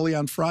get the quality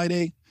on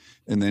Friday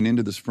and then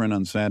into the sprint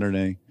on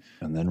Saturday.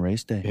 And then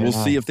race day. We'll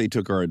see if they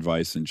took our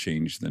advice and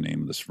changed the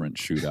name of the sprint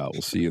shootout.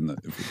 We'll see if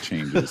it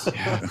changes.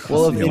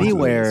 Well, if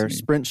anywhere,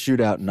 sprint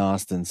shootout in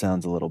Austin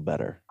sounds a little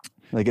better.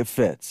 Like, it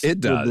fits. It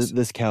does.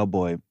 This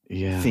cowboy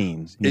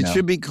theme. It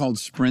should be called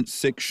Sprint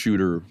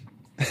 6-Shooter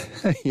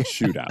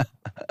Shootout.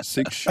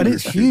 6-shooter. And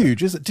it's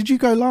huge, isn't it? Did you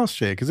go last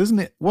year? Because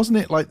wasn't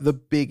it like the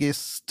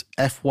biggest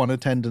F1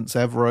 attendance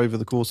ever over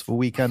the course of a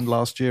weekend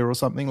last year or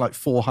something? Like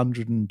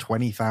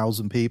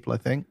 420,000 people, I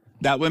think.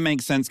 That would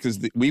make sense because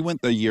we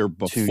went the year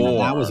before.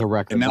 That was a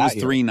record. And that was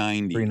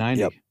 390. 390.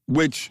 Yep.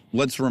 Which,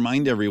 let's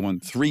remind everyone,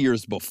 3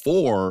 years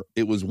before,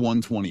 it was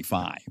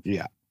 125.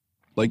 Yeah.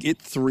 Like, it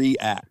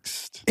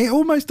 3x'd. It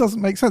almost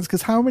doesn't make sense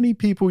because how many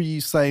people are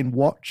you saying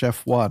watch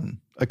F1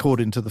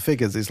 according to the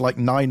figures? Is like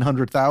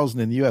 900,000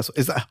 in the US.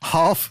 Is that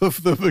half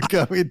of them are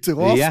going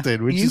to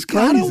Austin, which is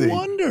crazy? You gotta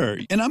wonder.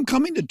 And I'm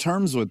coming to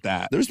terms with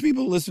that. There's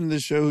people listening to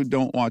this show who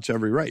don't watch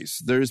every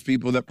race. There's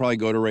people that probably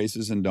go to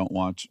races and don't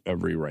watch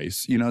every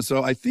race.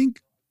 So I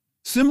think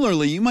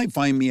similarly, you might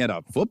find me at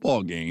a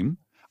football game.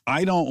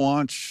 I don't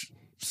watch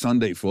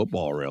Sunday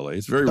football, really.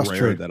 It's very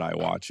rare that I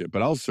watch it,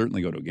 but I'll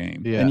certainly go to a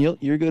game. Yeah. And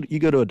you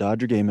go to a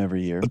Dodger game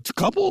every year. It's a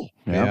couple.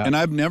 Yeah. And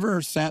I've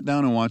never sat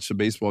down and watched a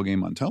baseball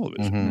game on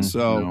television.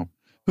 So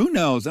who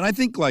knows? And I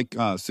think like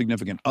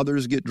significant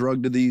others get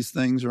drugged to these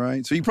things,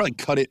 right? So you probably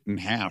cut it in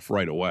half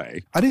right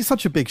away. And it's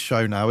such a big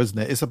show now, isn't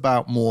it? It's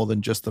about more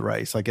than just the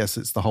race. I guess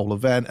it's the whole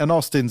event. And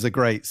Austin's a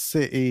great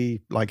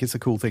city. Like, it's a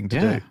cool thing to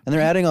do. And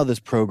they're adding all this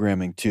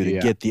programming, too, to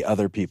get the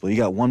other people. You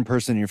got one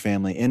person in your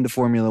family into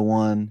Formula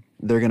One.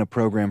 They're going to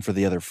program for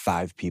the other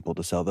 5 people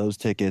to sell those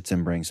tickets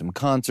and bring some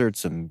concerts,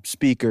 some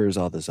speakers,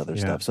 all this other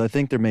stuff. So I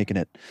think they're making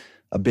it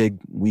a big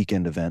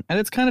weekend event. And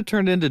it's kind of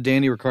turned into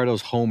Danny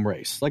Ricciardo's home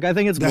race. Like, I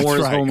think it's more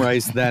his home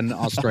race than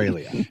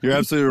Australia. You're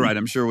absolutely right.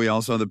 I'm sure we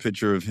all saw the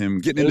picture of him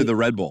getting into the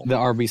Red Bull. The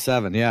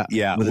RB7,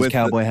 Yeah. With his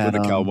cowboy hat on.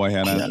 With a cowboy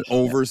hat on.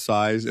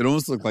 Oversized. It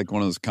almost looked like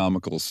one of those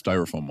comical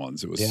styrofoam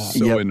ones. It was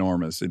so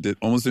enormous. It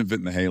almost didn't fit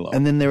in the halo.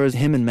 And then there was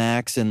him and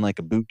Max in like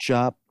a boot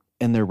shop.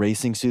 And their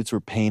racing suits were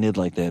painted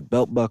like they had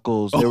belt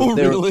buckles. They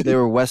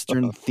were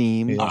Western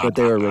themed, but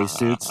they were race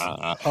suits.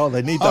 Oh,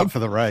 they need that for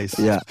the race.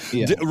 Yeah.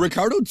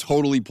 Ricciardo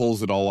totally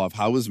pulls it all off.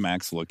 How is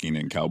Max looking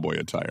in cowboy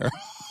attire?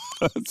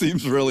 It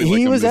seems really like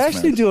he a was mismatch.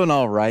 actually doing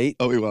all right.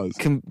 Oh, he was.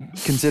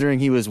 Considering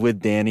he was with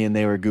Danny and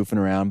they were goofing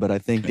around, but I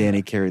think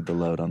Danny carried the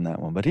load on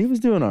that one. But he was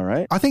doing all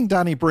right. I think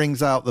Danny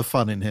brings out the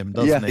fun in him,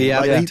 doesn't he?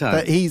 Yeah,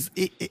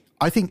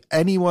 I think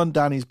anyone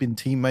Danny's been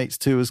teammates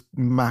to has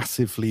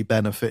massively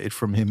benefited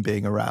from him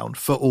being around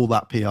for all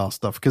that PR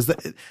stuff because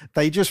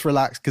they just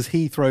relax because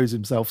he throws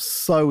himself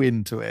so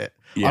into it.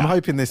 Yeah. I'm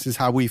hoping this is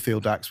how we feel,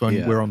 Dax,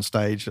 when we're on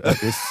stage at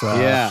this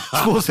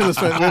Sports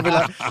Illustrated. We'll be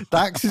like,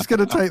 Dax is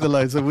going to take the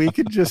load, so we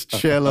can just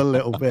chill a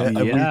little bit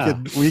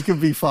and we can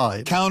be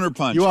fine.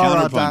 Counterpunch. You are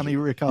our Danny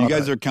Ricciardo. You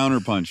guys are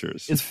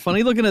counterpunchers. It's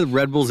funny looking at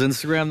Red Bull's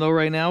Instagram, though,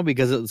 right now,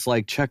 because it's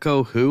like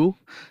Checo who?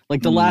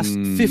 Like the last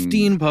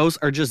 15 posts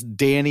are just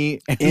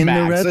Danny and in Max.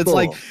 the Red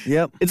Bull.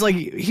 It's like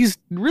he's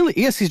really,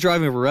 he's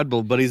driving for Red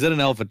Bull, but he's in an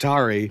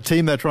AlphaTauri.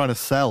 Team they're trying to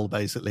sell,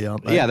 basically,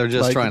 aren't they? Yeah, they're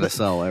just trying to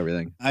sell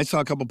everything. I saw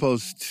a couple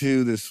posts,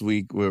 too, this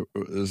week where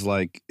it was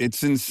like,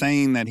 it's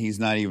insane that he's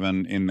not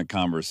even in the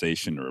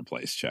conversation to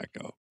replace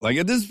Checo. Like,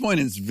 at this point,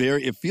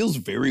 it feels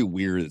very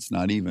weird. It's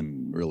not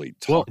even really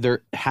talk. Well,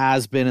 there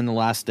has been in the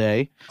last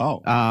day.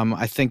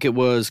 I think it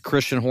was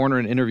Christian Horner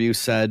in an interview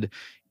said,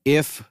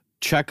 if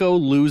Checo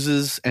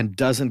loses and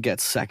doesn't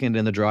get second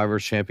in the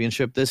Drivers'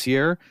 Championship this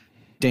year,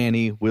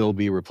 Danny will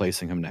be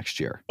replacing him next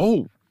year.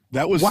 Oh,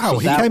 that was... Wow,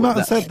 he came out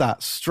and said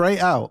that straight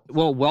out.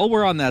 Well, while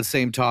we're on that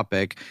same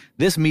topic,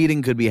 this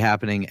meeting could be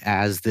happening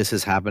as this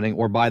is happening,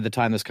 or by the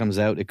time this comes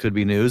out, it could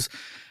be news.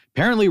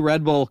 Apparently,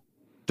 Red Bull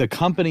the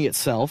company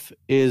itself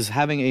is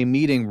having a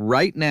meeting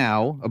right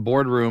now, a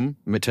boardroom,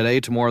 today,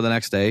 tomorrow, the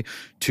next day,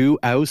 to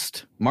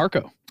oust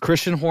Marco.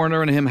 Christian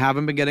Horner and him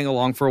haven't been getting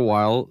along for a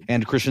while,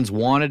 and Christian's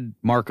wanted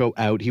Marco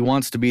out. He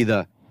wants to be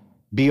the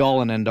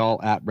be-all and end-all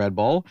at Red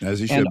Bull. As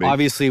he should and be.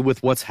 obviously,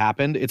 with what's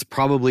happened, it's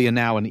probably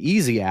now an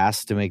easy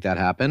ask to make that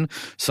happen.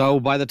 So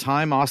by the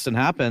time Austin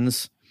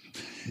happens,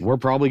 we're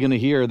probably going to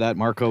hear that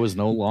Marco is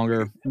no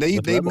longer. They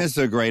with Red Bull. missed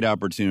a great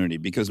opportunity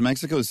because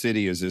Mexico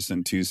City is just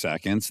in 2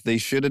 seconds. They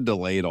should have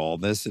delayed all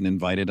this and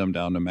invited him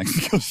down to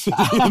Mexico City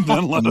and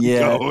then let him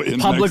go. In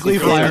Publicly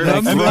Mexico. fired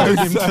him. And Rode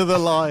then, him to the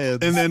Lions.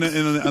 and then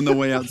on the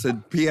way out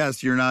said,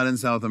 P.S. You're not in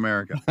South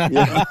America.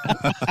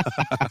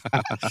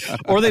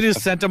 Or they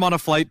just sent him on a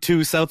flight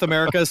to South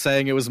America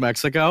saying it was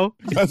Mexico.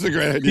 That's a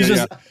great idea. He's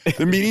just-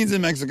 The meeting's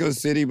in Mexico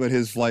City, but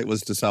his flight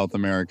was to South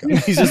America.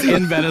 He's just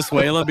in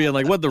Venezuela being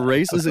like, what, the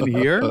race isn't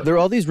here? There are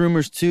all these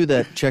rumors too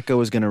that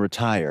Checo is going to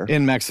retire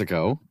In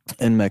Mexico.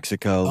 in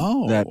Mexico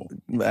Oh. that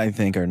I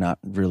think are not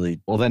really.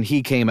 Well, then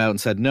he came out and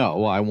said,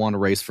 no, I want to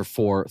race for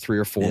 3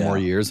 or 4 more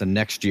years. And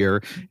next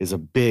year is a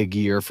big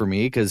year for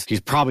me because he's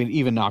probably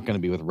even not going to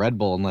be with Red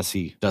Bull unless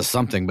he does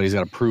something, but he's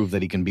got to prove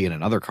that he can be in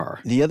another car.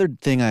 The other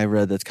thing I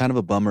read that's kind of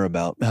a bummer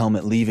about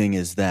Helmut leaving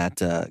is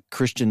that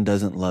Christian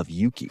doesn't love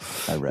Yuki.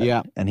 I read,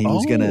 Yeah. and he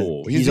was gonna.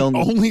 He's the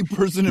only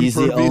person he's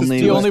the impervious only-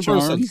 to The his only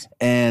person. charms?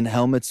 And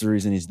Helmut's the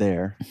reason he's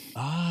there.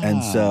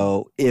 And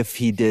so if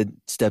he did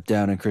step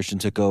down and Christian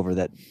took over,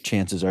 that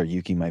chances are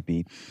Yuki might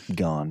be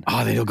gone.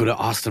 Oh, they'll go to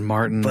Austin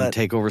Martin and But-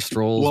 take over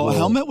Stroll's. Well, role.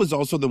 Helmut was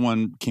also the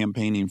one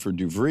campaigning for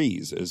De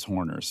Vries, as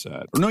Horner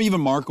said. Or no, even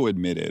Marco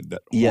admitted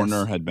that Yes.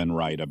 Horner had been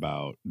right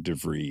about De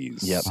Vries.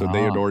 Yep. So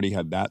they had already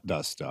had that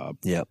dust up.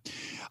 Yep.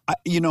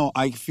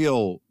 I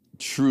feel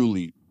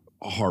truly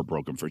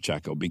heartbroken for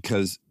Checo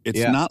because it's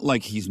Yeah. not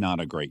like he's not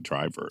a great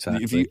driver.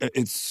 Exactly.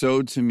 It's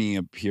so, to me,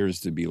 appears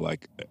to be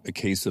like a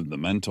case of the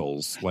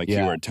mentals, like you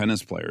Yeah. were a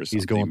tennis player or something.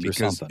 He's going through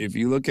because something. if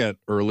you look at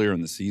earlier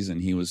in the season,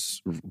 he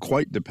was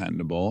quite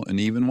dependable and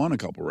even won a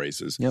couple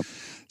races. Yep.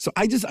 So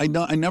I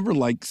never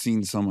like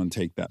seeing someone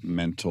take that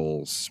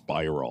mental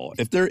spiral.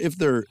 If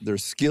their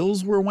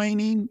skills were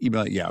waning, you'd be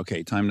like, yeah,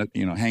 okay, time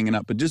to hanging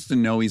up. But just to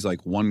know he's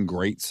like one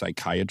great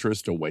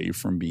psychiatrist away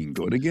from being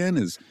good again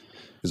is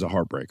a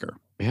heartbreaker.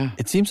 Yeah.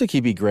 It seems like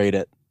he'd be great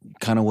at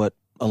kind of what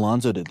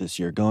Alonso did this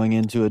year, going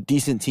into a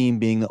decent team,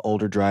 being the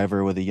older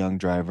driver with a young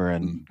driver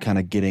and kind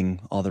of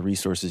getting all the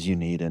resources you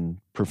need and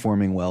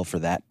performing well for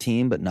that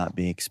team, but not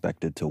being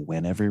expected to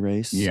win every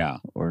race. Yeah.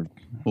 Or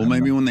Well,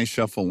 maybe when they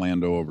shuffle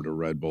Lando over to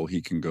Red Bull,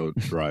 he can go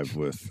drive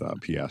with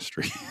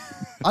Piastri.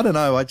 I don't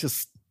know.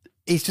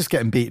 He's just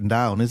getting beaten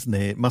down, isn't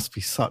he? It must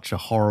be such a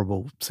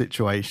horrible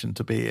situation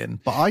to be in.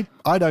 But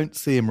I don't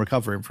see him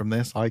recovering from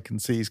this. I can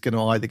see he's going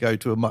to either go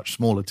to a much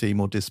smaller team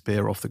or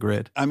disappear off the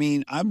grid. I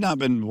mean, I've not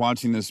been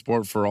watching this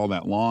sport for all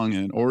that long,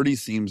 and it already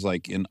seems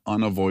like an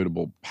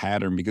unavoidable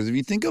pattern. Because if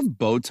you think of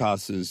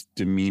Bottas's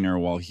demeanor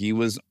while he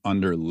was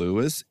under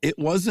Lewis, it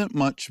wasn't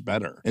much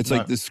better. It's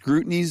like the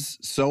scrutiny's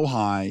so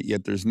high,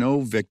 yet there's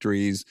no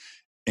victories.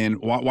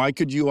 And why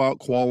could you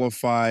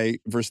out-qualify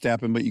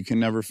Verstappen, but you can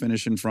never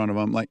finish in front of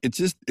him? Like,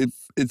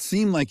 it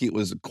seemed like it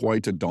was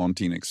quite a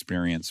daunting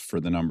experience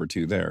for the number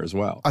 2 there as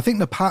well. I think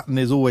the pattern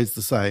is always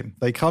the same.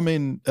 They come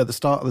in at the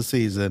start of the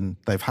season.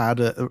 They've had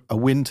a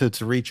winter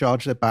to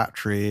recharge their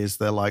batteries.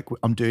 They're like,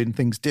 I'm doing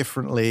things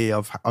differently.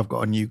 I've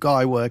got a new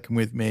guy working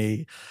with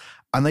me.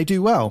 And they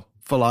do well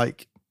for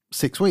like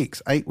 6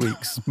 weeks, 8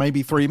 weeks,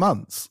 maybe 3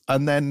 months.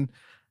 And then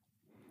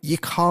you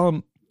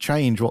can't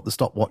change what the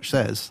stopwatch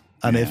says.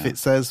 And if it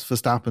says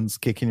Verstappen's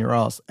kicking your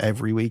ass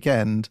every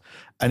weekend,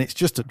 and it's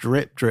just a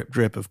drip, drip,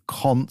 drip of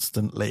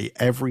constantly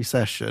every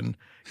session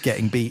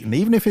getting beaten,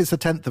 even if it's a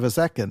 1/10 of a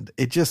second,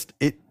 it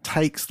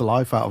takes the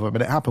life out of him.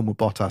 And it happened with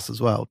Bottas as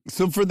well.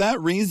 So for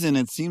that reason,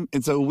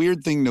 it's a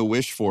weird thing to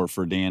wish for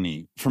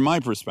Danny, from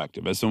my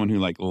perspective, as someone who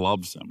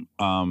loves him.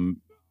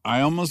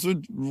 I almost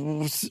would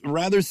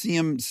rather see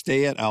him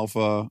stay at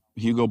Alpha,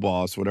 Hugo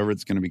Boss, whatever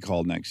it's going to be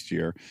called next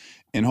year,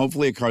 and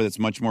hopefully a car that's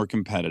much more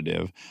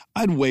competitive.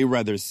 I'd way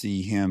rather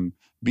see him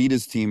beat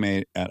his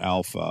teammate at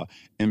Alpha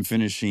and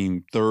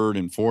finishing 3rd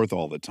and 4th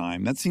all the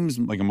time. That seems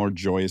like a more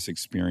joyous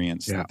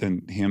experience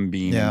than him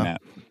being in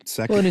that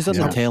second. well, and he's on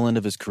the tail end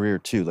of his career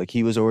too. Like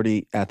he was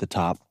already at the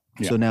top.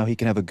 So now he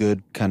can have a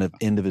good kind of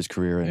end of his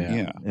career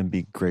and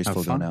be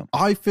graceful going out.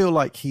 I feel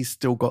like he's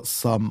still got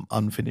some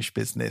unfinished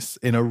business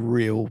in a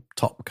real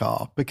top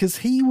car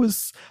because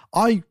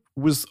I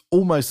was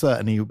almost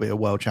certain he would be a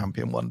world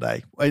champion one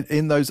day.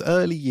 In those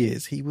early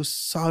years, he was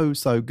so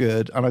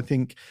good. And I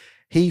think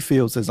he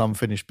feels there's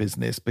unfinished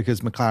business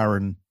because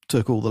McLaren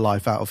took all the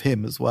life out of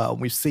him as well.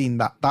 And we've seen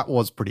that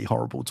was pretty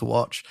horrible to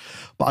watch.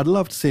 But I'd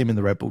love to see him in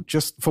the Red Bull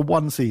just for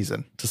one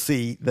season to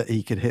see that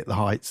he could hit the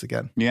heights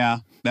again. Yeah,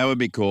 that would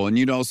be cool. And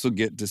you'd also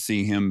get to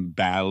see him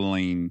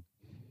battling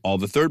all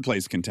the 3rd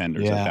place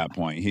contenders at that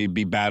point. He'd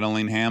be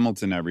battling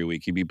Hamilton every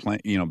week. He'd be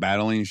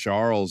battling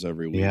Charles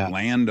every week.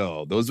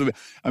 Lando.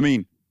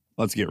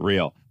 let's get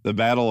real. The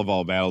battle of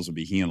all battles would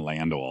be he and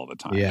Lando all the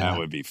time. Yeah. That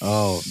would be,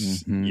 So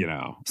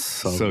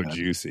so good.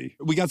 juicy.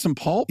 We got some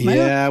pulp, man.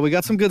 Yeah, we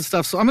got some good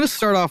stuff. So I'm going to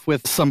start off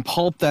with some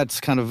pulp that's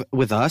kind of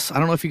with us. I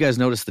don't know if you guys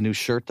noticed the new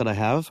shirt that I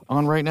have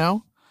on right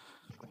now.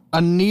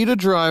 Anita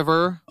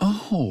Driver,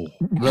 Oh.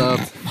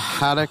 the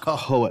Paddock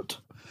Poet.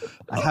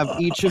 I have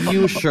each of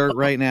you a shirt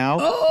right now.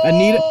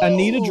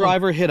 Anita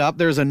Driver hit up.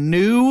 There's a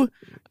new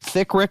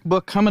Thick Rick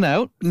book coming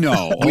out.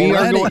 No. We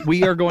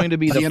already? are going to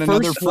be the Get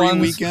another first free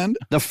ones, weekend?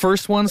 the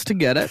first ones to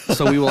get it.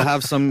 So we will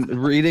have some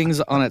readings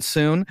on it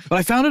soon. But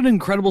I found an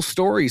incredible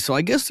story. So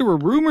I guess there were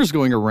rumors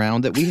going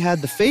around that we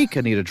had the fake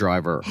Anita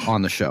Driver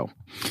on the show.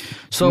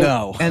 So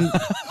No. and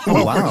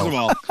Well, first of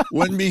all,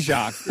 wouldn't be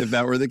shocked if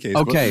that were the case.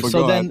 okay, but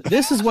so go then ahead.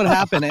 this is what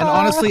happened. And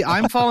honestly,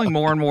 I'm falling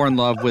more and more in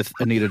love with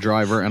Anita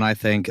Driver, and I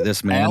think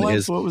this man Alex,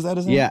 is what was that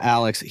his name? Yeah,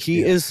 Alex.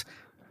 He is.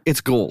 It's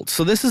gold.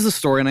 So this is the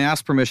story, and I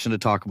asked permission to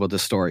talk about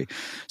this story.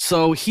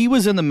 So he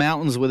was in the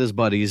mountains with his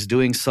buddies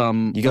doing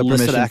some You got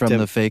illicit permission from the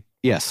activity. fake.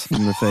 Yes.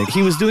 From the fake.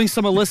 He was doing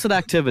some illicit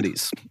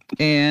activities,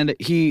 and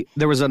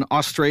there was an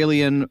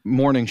Australian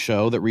morning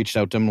show that reached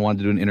out to him and wanted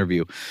to do an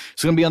interview.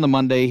 It's going to be on the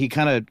Monday. He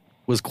kind of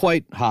was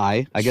quite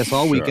high, I guess,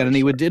 all weekend, and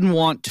he didn't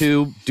want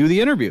to do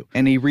the interview.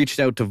 And he reached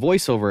out to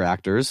voiceover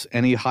actors,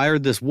 and he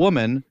hired this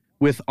woman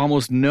with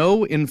almost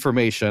no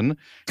information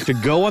to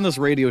go on this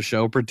radio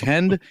show,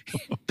 pretend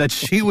that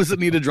she was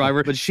Anita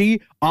Driver, but she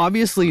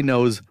obviously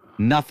knows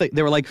nothing.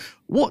 They were like,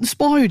 what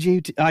inspired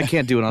you to... I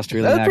can't do an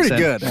Australian That's accent.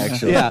 pretty good,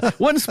 actually. Yeah.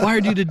 What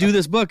inspired you to do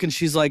this book? And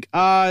she's like,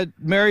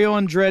 Mario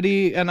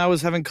Andretti and I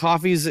was having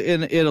coffees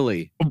in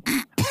Italy.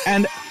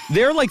 And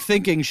they're like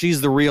thinking she's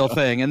the real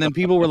thing. And then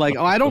people were like,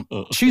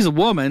 she's a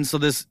woman, so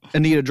this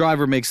Anita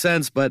Driver makes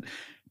sense. But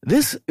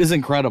this is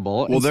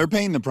incredible. Well, they're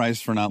paying the price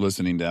for not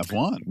listening to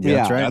F1. Yeah.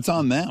 That's right. That's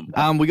on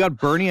them. We got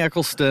Bernie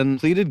Eccleston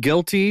pleaded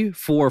guilty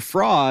for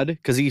fraud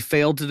because he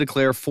failed to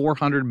declare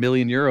 400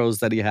 million euros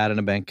that he had in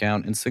a bank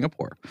account in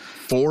Singapore.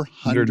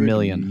 400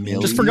 million.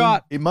 Just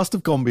forgot. It must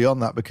have gone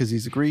beyond that because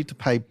he's agreed to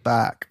pay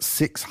back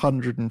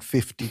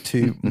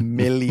 652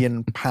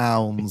 million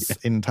pounds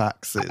in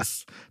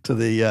taxes to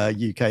the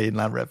UK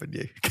Inland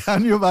Revenue.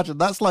 Can you imagine?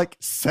 That's like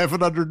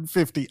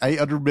 750,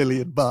 800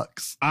 million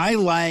bucks. I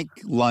like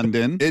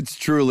London. It's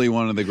truly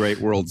one of the great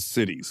world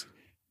cities.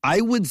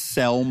 I would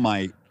sell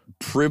my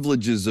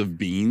privileges of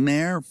being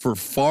there for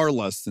far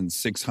less than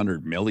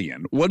 600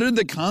 million. What are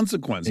the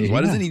consequences?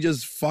 Why doesn't he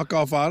just fuck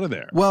off out of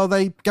there? Well,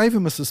 they gave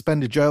him a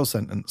suspended jail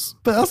sentence,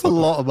 but that's a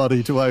lot of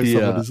money to owe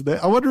someone, isn't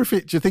it? I wonder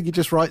do you think he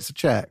just writes a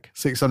check,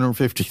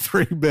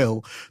 653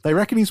 mil? They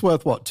reckon he's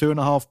worth, what,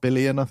 2.5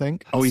 billion, I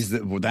think? Oh, he's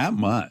that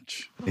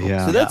much.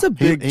 Yeah. So that's a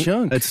big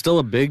chunk. It's still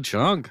a big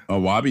chunk. Oh,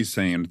 Wabi's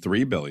saying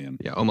 3 billion.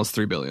 Yeah, almost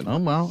 3 billion. Oh,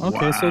 well.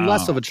 Okay, so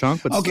less of a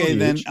chunk, but Okay, still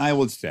then huge. I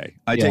would stay.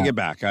 I take it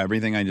back.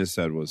 Everything I just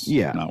said was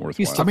not worthwhile.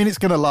 I mean, it's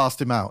going to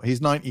last him out.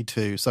 He's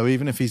 92, so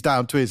even if he's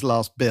down to his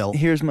last bill.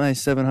 Here's my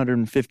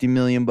 750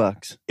 million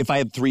bucks. If I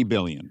had 3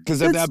 billion,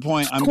 because at That's that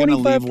point I'm going to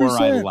leave where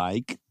I 25%.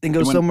 like Then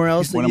go somewhere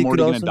else When that I'm you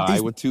could already going also- to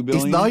die with 2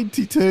 billion. He's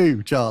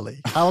 92,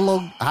 Charlie.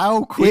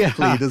 How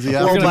quickly does he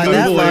have Well, to by go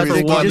that through logic, his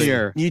you money?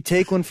 just- You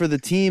take one for the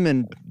team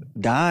and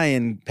die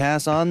and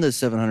pass on the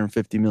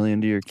 750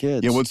 million to your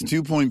kids. Yeah, what's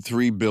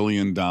 $2.3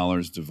 billion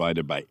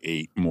divided by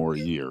 8 more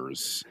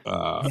years?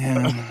 Oh,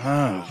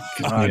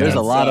 God. There's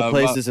a lot of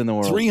places in the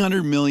world.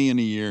 300 million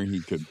a year he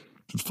could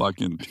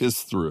fucking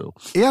piss through.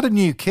 He had a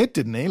new kid,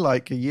 didn't he?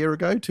 Like a year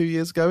ago, 2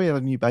 years ago, he had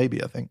a new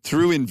baby, I think.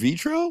 Through in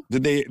vitro?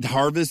 Did they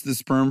harvest the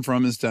sperm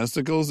from his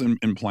testicles and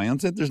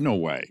implant it? There's no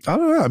way. I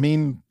don't know. I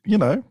mean,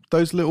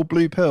 those little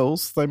blue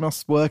pills, they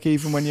must work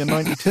even when you're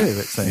 92, it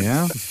seems.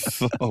 Yeah,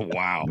 Oh,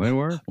 wow. they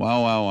were.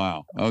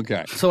 Wow.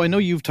 Okay. So I know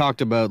you've talked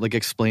about like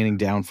explaining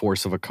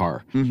downforce of a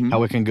car,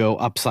 how it can go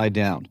upside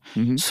down.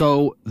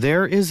 So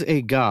there is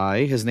a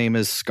guy, his name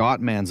is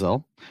Scott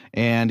Manzel,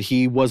 and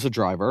he was a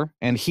driver,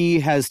 and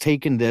he has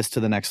taken this to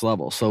the next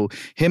level. So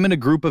him and a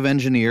group of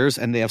engineers,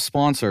 and they have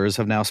sponsors,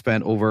 have now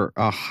spent over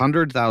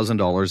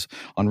 $100,000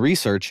 on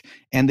research,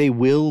 and they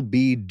will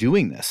be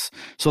doing this.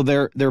 So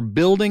they're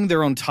building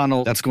their own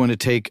tunnel that's going to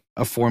take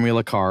a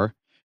Formula car,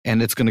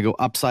 and it's going to go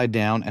upside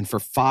down, and for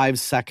 5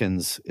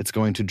 seconds, it's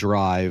going to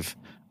drive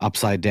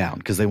upside down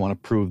because they want to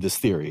prove this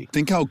theory.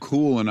 Think how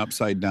cool an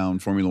upside down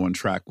Formula One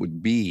track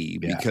would be,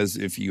 because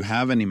if you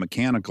have any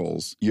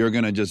mechanicals, you're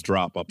going to just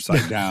drop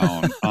upside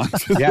down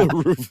onto the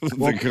roof of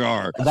the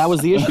car. That was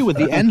the issue with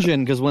the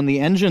engine, because when the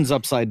engine's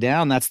upside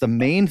down, that's the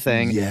main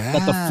thing,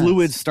 that the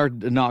fluids start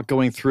not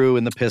going through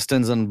in the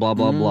pistons and blah,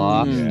 blah,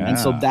 blah. And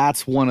so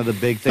that's one of the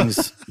big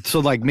things. So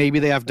like maybe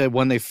they have to,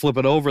 when they flip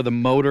it over, the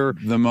motor's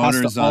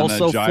Is on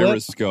also a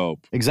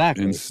gyroscope.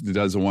 Exactly. And it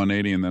does a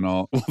 180, and then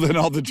all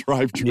the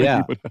drivetrain would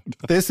have to.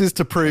 This is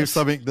to prove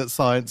something that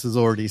science has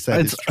already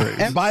said is true.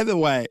 And by the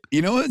way,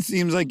 you know what it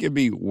seems like it'd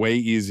be way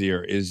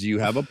easier is you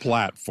have a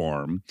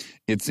platform.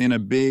 It's in a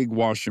big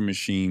washing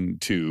machine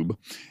tube,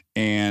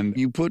 and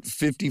you put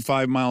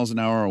 55 miles an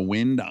hour of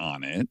wind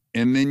on it,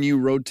 and then you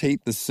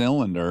rotate the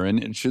cylinder,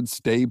 and it should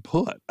stay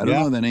put. I don't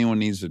know that anyone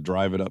needs to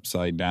drive it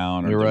upside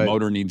down, or the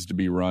motor needs to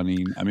be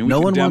running. I mean,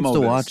 no one demo wants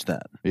to this. watch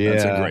that.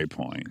 That's a great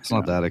point. It's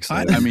not that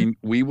exciting. I mean,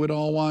 we would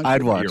all watch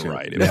I'd it. watch You're it.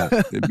 right.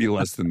 Yeah. It'd be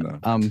less than the...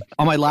 On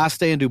my last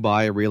day in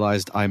Dubai, I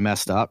realized I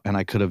messed up and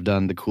I could have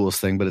done the coolest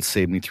thing, but it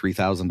saved me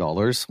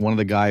 $3,000. One of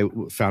the guy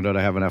found out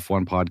I have an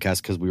F1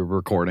 podcast because we were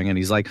recording, and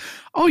he's like,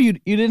 "Oh, you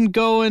didn't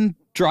go and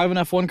drive an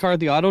F1 car at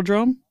the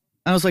Autodrome?"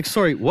 I was like,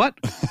 "Sorry, what?"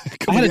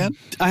 I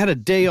had a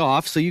day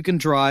off, so you can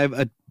drive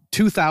a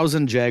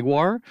 2000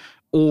 Jaguar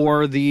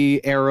or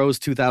the Aero's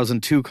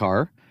 2002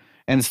 car,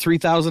 and it's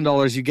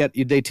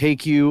 $3,000. They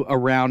take you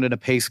around in a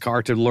pace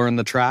car to learn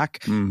the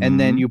track, and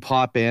then you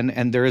pop in,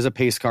 and there is a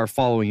pace car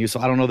following you. So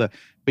I don't know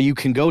but you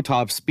can go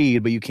top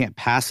speed, but you can't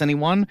pass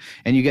anyone,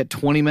 and you get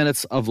 20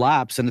 minutes of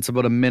laps, and it's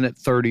about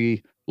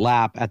 1:30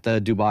 lap at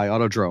the Dubai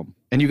Autodrome.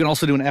 And you can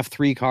also do an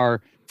F3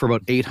 car for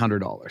about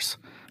 $800.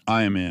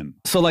 I am in.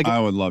 So like,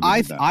 I would love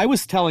to do that. I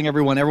was telling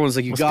everyone's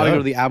like, you got to go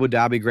to the Abu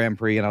Dhabi Grand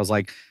Prix. And I was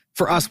like,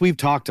 for us, we've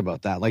talked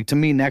about that. Like, to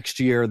me, next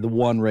year, the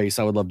one race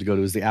I would love to go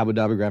to is the Abu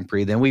Dhabi Grand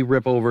Prix. Then we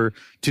rip over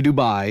to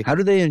Dubai. How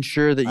do they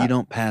ensure that you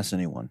don't pass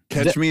anyone?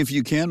 Catch me if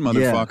you can,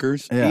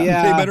 motherfuckers.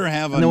 Yeah. They better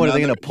have And then what, are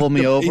they going to pull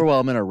me over while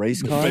I'm in a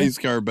race The car? face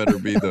car better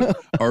be the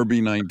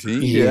RB19.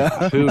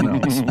 Yeah. Who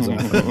knows?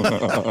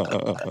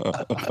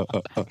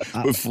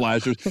 With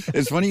flashers.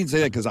 It's funny you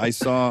say that because I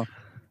saw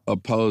a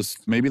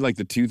post, maybe like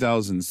the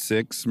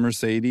 2006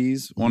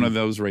 Mercedes. One of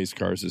those race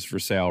cars is for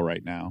sale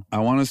right now. I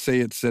want to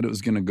say it said it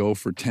was going to go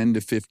for $10 to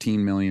 $15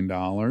 million.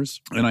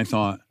 And I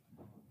thought,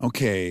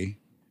 okay,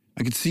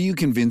 I could see you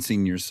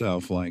convincing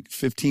yourself like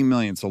 15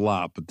 million's a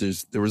lot, but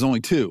there was only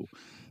two.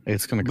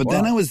 It's going to go But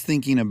then up. I was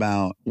thinking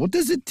about, what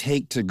does it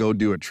take to go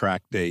do a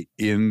track day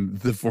in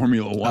the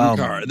Formula One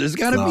car? There's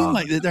got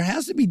to be there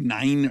has to be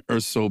 9 or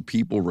so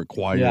people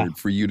required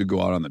for you to go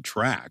out on the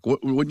track.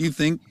 What do you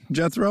think,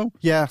 Jethro?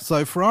 Yeah,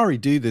 so Ferrari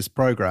do this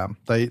program.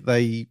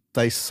 They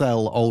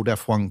sell old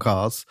F1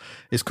 cars.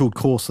 It's called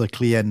Corsa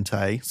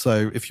Cliente.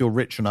 So if you're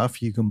rich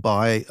enough, you can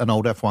buy an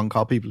old F1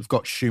 car. People have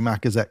got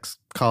Schumacher's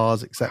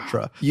cars,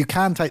 etc. You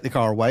can take the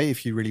car away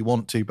if you really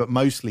want to, but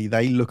mostly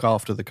they look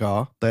after the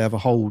car. They have a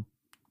whole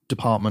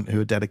department who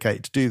are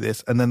dedicated to do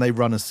this, and then they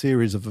run a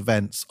series of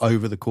events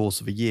over the course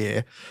of a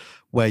year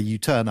where you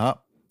turn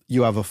up,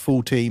 you have a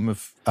full team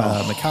of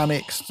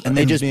mechanics, and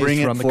they just engineers bring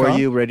to it run the for car.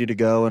 you, ready to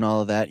go, and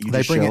all of that.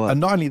 They bring it, and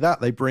not only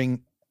that, they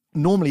bring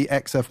normally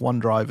ex-F1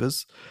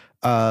 drivers,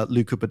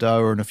 Luca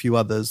Badoer and a few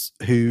others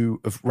who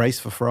have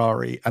raced for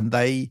Ferrari, and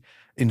they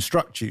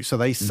instruct you. So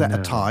they set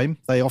a time.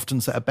 They often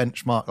set a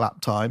benchmark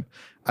lap time,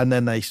 and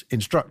then they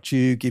instruct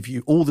you, give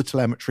you all the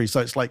telemetry.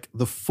 So it's like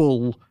the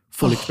full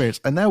experience.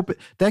 And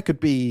there could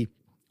be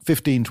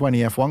 15, 20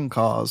 F1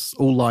 cars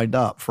all lined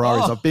up.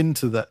 Ferraris, I've been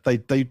to that.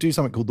 They do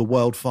something called the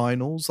World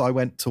Finals. I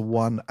went to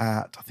one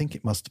at, I think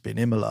it must have been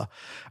Imola.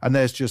 And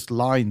there's just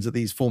lines of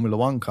these Formula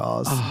One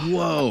cars.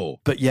 Whoa.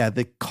 But yeah,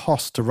 the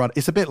cost to run,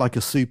 it's a bit like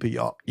a super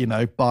yacht.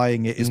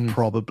 Buying it is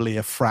probably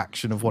a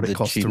fraction of what it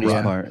costs to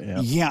run. Part,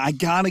 Yeah, I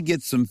got to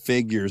get some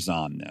figures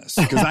on this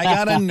because I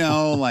got to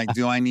know, like,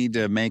 do I need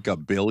to make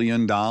 $1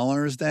 billion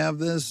to have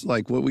this?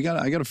 Like,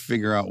 I got to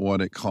figure out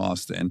what it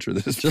costs to enter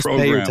this Just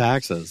program. pay your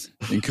taxes.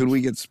 And could we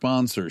get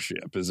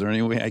sponsorship? Is there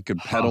any way I could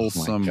peddle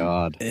some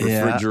God.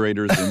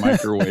 refrigerators and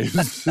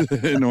microwaves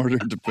in order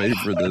to pay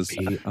for this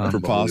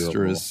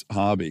preposterous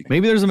hobby?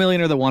 Maybe there's a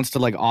millionaire that wants to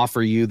like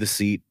offer you the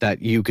seat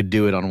that you could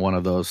do it on one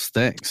of those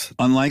things.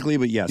 Unlikely,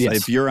 but yes. Yes.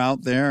 If you're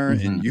out there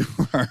and you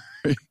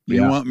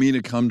want me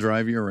to come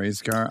drive your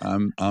race car,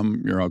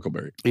 I'm your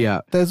Huckleberry.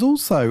 Yeah. There's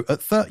also,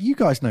 you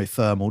guys know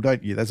Thermal,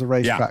 don't you? There's a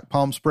racetrack,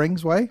 Palm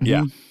Springs way.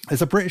 Yeah.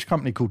 There's a British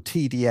company called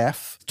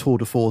TDF, Tour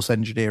de Force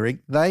Engineering.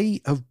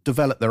 They have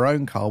developed their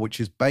own car, which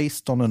is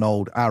based on an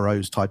old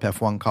Arrows type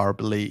F1 car, I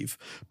believe,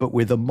 but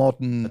with a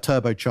modern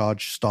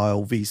turbocharged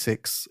style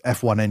V6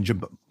 F1 engine,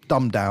 but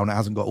dumbed down. It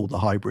hasn't got all the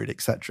hybrid,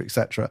 etc.,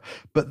 etc.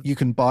 But you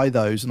can buy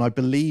those, and I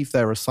believe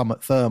there are some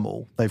at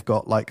Thermal. They've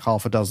got like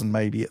half a dozen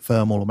maybe at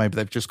Thermal, or maybe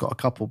they've just got a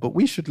couple. But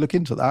we should look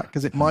into that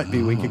because it might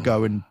be we could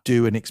go and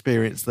do an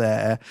experience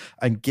there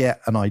and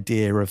get an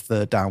idea of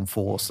the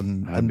downforce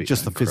and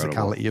just the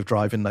physicality of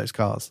driving those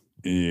cars.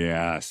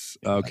 Yes.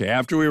 Okay.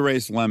 After we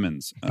race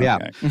lemons.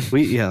 Okay.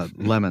 Yeah,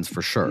 lemons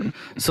for sure.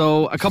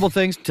 So a couple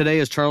things. Today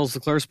is Charles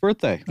Leclerc's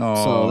birthday.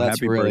 Oh, so that's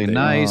happy really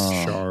birthday,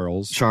 nice.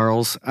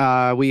 Charles.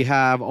 We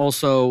have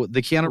also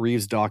the Keanu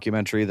Reeves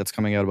documentary that's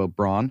coming out about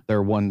Braun.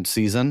 Their one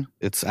season.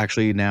 It's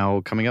actually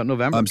now coming out in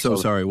November. I'm so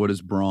sorry. What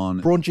is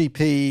Braun? Braun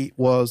GP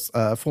was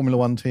a Formula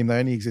One team. They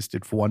only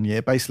existed for 1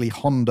 year. Basically,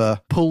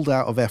 Honda pulled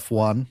out of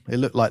F1. It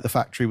looked like the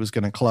factory was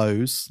going to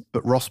close.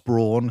 But Ross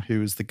Braun,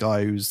 who is the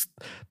guy who's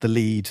the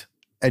lead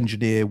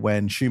engineer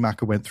when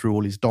Schumacher went through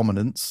all his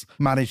dominance,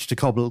 managed to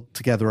cobble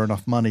together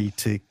enough money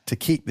to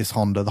keep this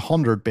Honda. The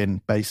Honda had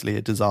been basically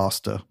a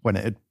disaster when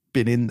it had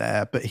been in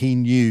there, but he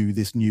knew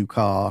this new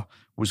car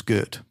was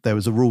good. There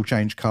was a rule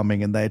change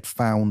coming, and they had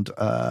found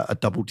a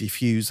double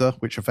diffuser,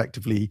 which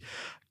effectively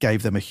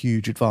gave them a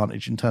huge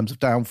advantage in terms of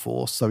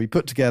downforce. So he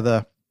put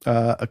together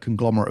a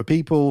conglomerate of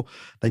people.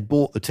 They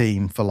bought the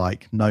team for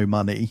like no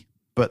money,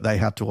 but they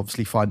had to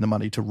obviously find the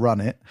money to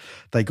run it.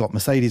 They got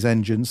Mercedes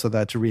engines, so they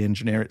had to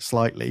re-engineer it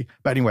slightly.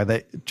 But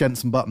anyway,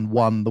 Jenson Button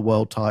won the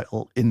world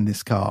title in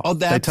this car. Oh,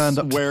 that's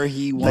where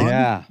he won?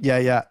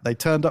 Yeah. They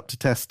turned up to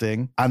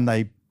testing, and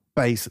they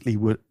basically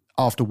would,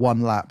 after one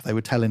lap, they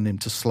were telling him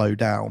to slow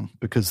down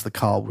because the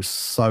car was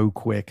so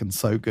quick and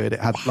so good. It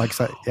had, like I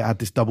said, it had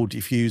this double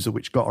diffuser,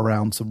 which got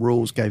around some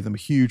rules, gave them a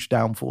huge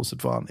downforce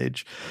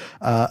advantage.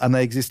 And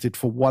they existed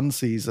for one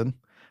season.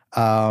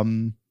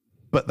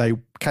 But they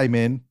came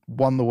in,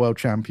 won the world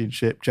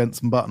championship.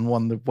 Jenson Button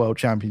won the world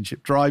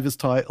championship drivers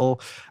title,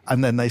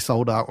 and then they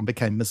sold out and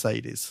became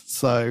Mercedes.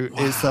 So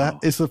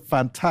it's a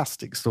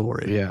fantastic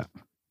story. Yeah.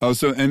 Oh,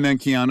 so and then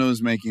Keanu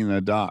is making the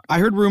doc. I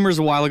heard rumors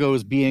a while ago it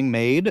was being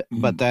made,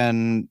 but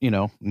then,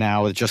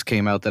 now it just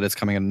came out that it's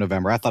coming in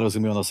November. I thought it was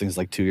going to be one of those things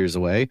like 2 years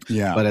away.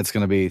 Yeah. But that's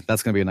going to be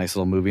a nice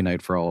little movie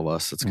night for all of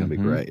us. It's going to be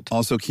great.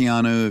 Also,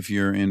 Keanu, if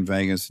you're in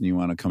Vegas and you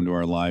want to come to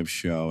our live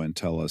show and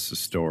tell us the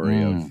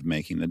story of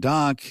making the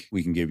doc,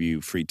 we can give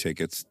you free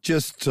tickets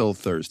just till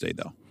Thursday,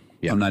 though.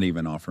 Yeah. I'm not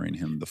even offering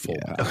him the full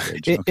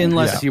package. Okay.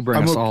 Unless you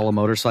bring us all a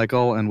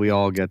motorcycle and we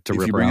all get to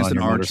rip around on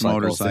your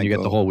motorcycles, then you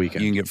get the whole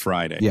weekend. You can get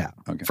Friday. Yeah,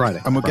 okay. Friday.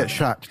 And we'll get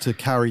Shaq to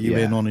carry you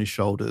in on his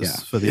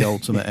shoulders for the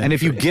ultimate entry. And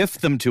if you gift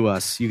them to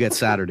us, you get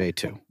Saturday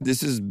too.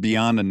 This is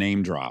beyond a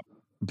name drop,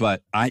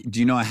 but I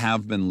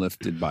have been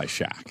lifted by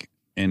Shaq.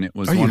 And it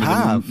was it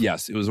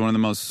was one of the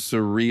most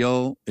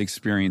surreal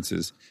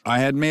experiences. I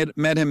had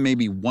met him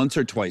maybe once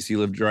or twice. He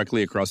lived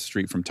directly across the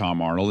street from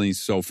Tom Arnold, and he's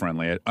so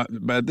friendly.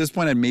 But at this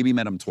point, I'd maybe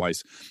met him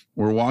twice.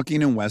 We're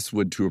walking in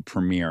Westwood to a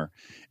premiere,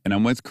 and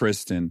I'm with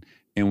Kristen,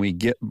 and we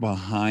get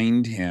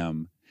behind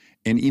him,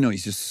 and,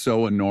 he's just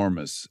so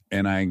enormous.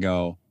 And I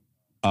go,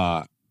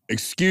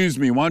 excuse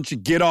me, why don't you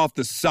get off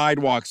the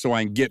sidewalk so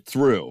I can get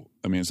through?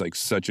 I mean, it's like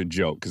such a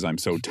joke because I'm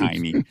so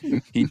tiny.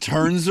 He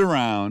turns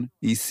around,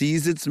 he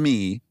sees it's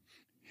me,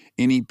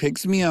 and he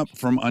picks me up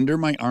from under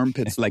my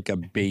armpits like a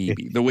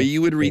baby. The way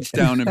you would reach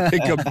down and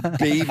pick a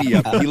baby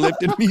up. He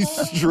lifted me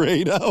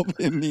straight up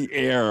in the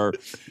air.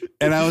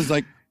 And I was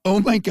like, oh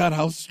my God,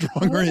 how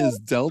strong are his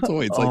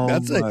deltoids? Like,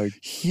 that's a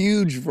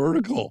huge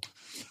vertical.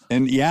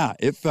 And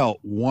it felt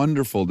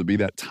wonderful to be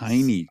that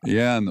tiny.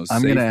 Yeah, and those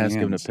I'm going to ask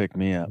him to pick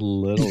me up.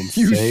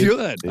 You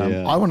should.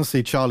 I want to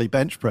see Charlie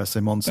bench press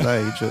him on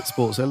stage at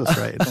Sports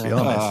Illustrated, to be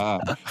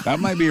honest.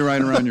 That might be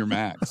right around your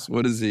max.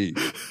 What is he?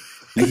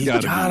 He's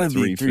got to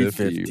be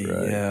 350,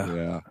 right?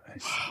 Yeah.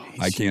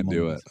 I can't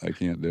do it.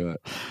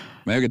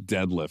 Maybe I could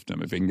deadlift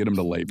him if I can get him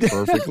to lay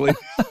perfectly.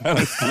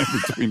 I stand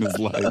between his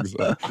legs.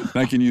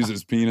 I can use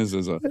his penis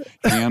as a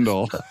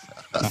handle.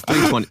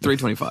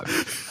 325.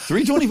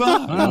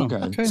 325?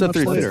 Okay. So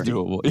 350.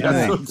 Doable.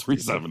 Yeah,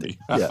 370.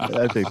 Yeah,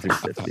 I think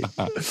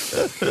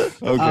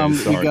 350. Okay,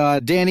 sorry.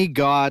 Danny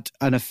got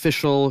an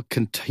official,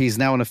 he's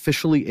now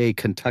officially a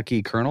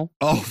Kentucky colonel.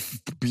 Oh,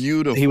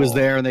 beautiful. He was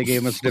there and they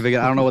gave him a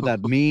certificate. I don't know what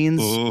that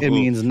means. It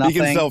means nothing. He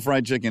can sell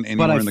fried chicken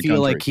anywhere in the country. But I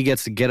feel like he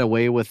gets to get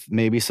away with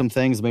maybe some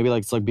things. Maybe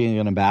like it's like being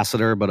an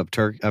ambassador, but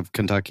of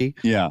Kentucky.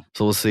 Yeah.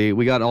 So we'll see.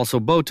 We got also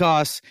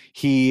Bottas.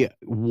 He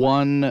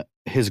won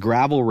his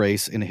gravel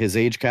race in his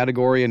age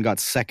category and got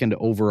second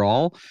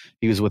overall.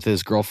 He was with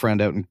his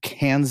girlfriend out in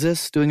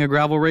Kansas doing a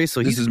gravel race.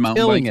 So he's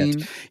killing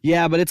it.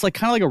 Yeah, but it's like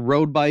kind of like a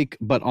road bike,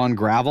 but on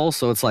gravel.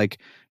 So it's like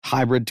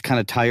hybrid kind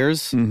of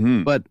tires.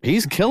 Mm-hmm. But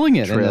he's killing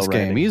it in this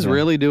game. He's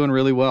really doing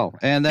really well.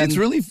 And then it's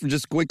really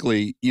just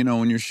quickly,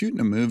 when you're shooting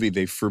a movie,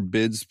 they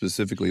forbid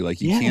specifically, like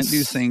you can't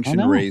do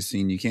sanctioned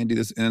racing. You can't do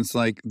this. And it's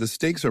like the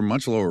stakes are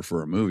much lower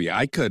for a movie.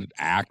 I could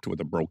act with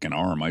a broken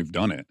arm. I've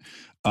done it.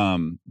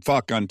 On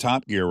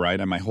Top Gear, right?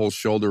 And my whole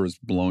shoulder was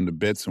blown to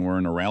bits and we're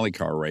in a rally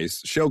car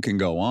race. Show can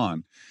go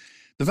on.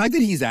 The fact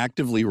that he's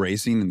actively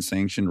racing and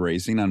sanctioned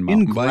racing on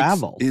mountain bikes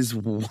gravel is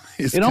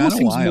it almost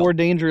seems more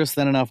dangerous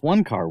than an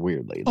F1 car,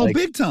 weirdly. Oh,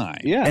 big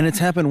time. Yeah. And it's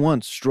happened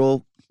once.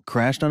 Stroll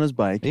crashed on his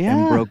bike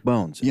and broke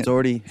bones. It's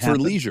already happened.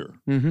 For leisure.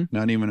 Mm-hmm.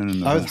 Not even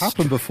in the It's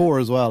happened before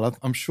as well.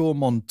 I'm sure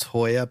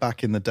Montoya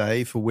back in the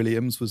day for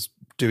Williams was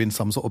doing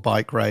some sort of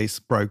bike race,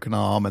 broken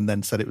arm, and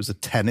then said it was a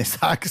tennis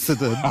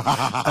accident.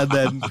 And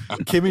then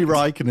Kimi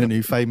Räikkönen,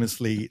 who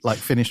famously,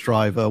 finished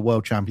driver,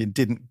 world champion,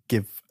 didn't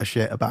give a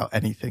shit about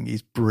anything.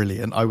 He's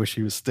brilliant. I wish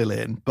he was still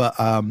in. But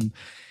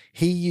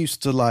he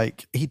used to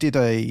he did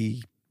a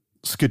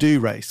Skidoo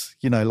race,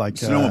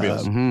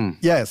 snowmobiles.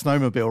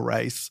 Snowmobile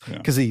race,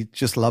 because he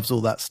just loves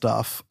all that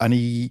stuff. And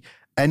he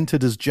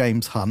entered as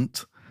James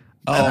Hunt.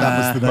 And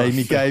that was the name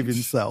he gave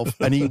himself.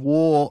 And he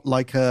wore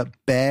a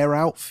bear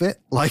outfit,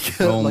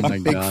 a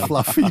big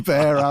fluffy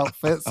bear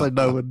outfit, so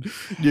no one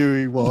knew who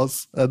he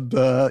was. And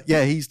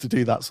he used to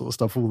do that sort of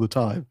stuff all the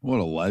time. What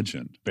a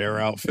legend. Bear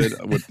outfit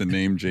with the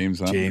name James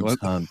Hunt. James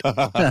Hunt.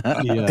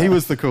 He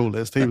was the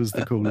coolest. He was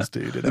the coolest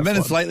dude. And then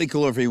it's slightly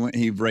cooler if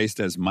he raced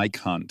as Mike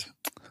Hunt.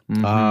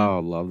 Mm-hmm. Oh,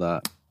 love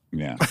that.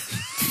 Yeah.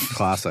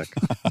 Classic.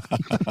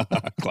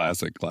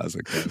 Classic.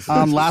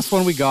 Last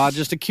one we got,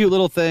 just a cute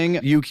little thing.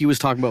 Yuki was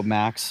talking about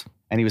Max,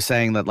 and he was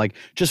saying that, like,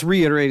 just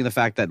reiterating the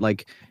fact that,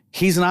 like,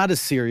 he's not as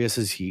serious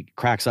as he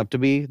cracks up to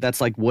be. That's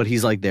like what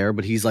he's like there,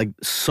 but he's like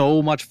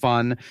so much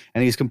fun,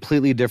 and he's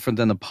completely different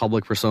than the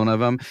public persona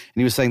of him. And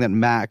he was saying that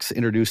Max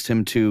introduced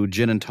him to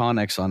gin and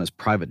tonics on his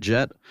private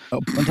jet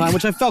one time,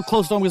 which I felt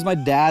close to him because my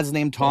dad's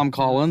named Tom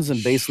Collins,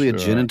 and basically a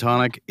gin and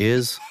tonic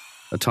is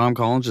a Tom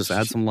Collins, just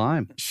add some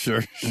lime.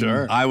 Sure.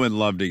 I would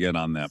love to get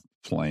on that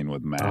plane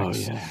with Max. Oh,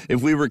 yeah.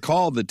 If we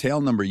recall, the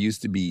tail number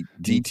used to be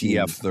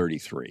DTF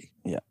 33.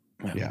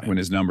 Yeah. When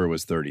his number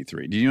was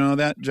 33. Do you know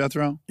that,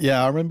 Jethro?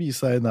 Yeah, I remember you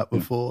saying that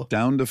before.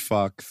 Down to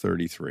fuck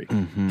 33.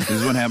 Mm-hmm. This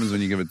is what happens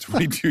when you give a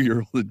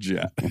 22-year-old a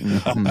jet.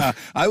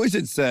 I wish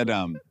it said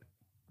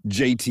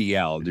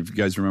JTL. If you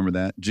guys remember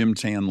that, Jim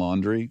Tan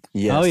Laundry.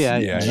 Yes. Oh, yeah.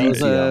 Yeah, It was,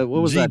 GTL.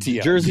 what was that?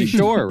 GTL. Jersey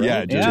Shore, right?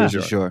 Yeah,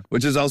 Jersey Shore.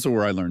 Which is also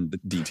where I learned the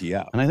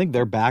DTL. And I think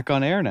they're back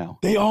on air now.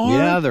 They are?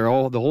 Yeah, the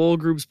whole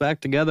group's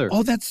back together.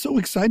 Oh, that's so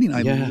exciting.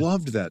 I Yeah.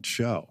 loved that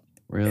show.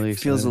 Really It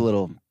feels a exciting.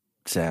 little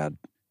sad.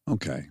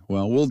 Okay.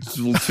 Well, we'll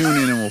tune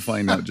in and we'll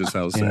find out just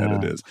how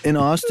sad it is. In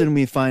Austin,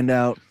 we find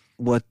out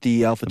what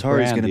the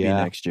AlphaTauri is going to be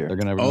next year. They're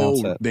going to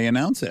announce it. They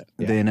announce it.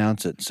 They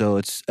announce it. So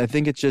I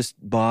think it's just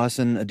Boss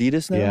and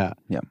Adidas now.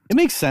 Yeah. It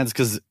makes sense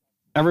because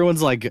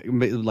everyone's like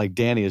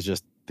Danny is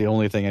just the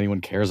only thing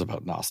anyone cares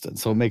about in Austin.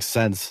 So it makes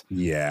sense.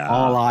 Yeah.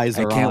 All eyes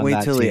I are on can't wait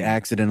that till he team.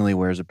 accidentally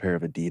wears a pair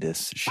of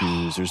Adidas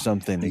shoes or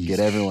something to get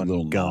everyone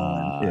Little going.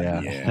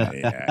 nod.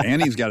 Yeah.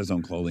 And he's got his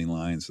own clothing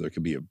line, so there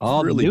could be a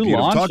Oh, really the new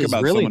beautiful launch talk is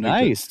about really someone who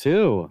could- nice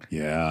too.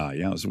 Yeah.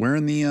 I was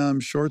wearing the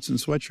shorts and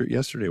sweatshirt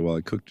yesterday while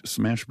I cooked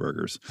smash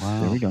burgers.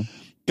 Wow. There we go.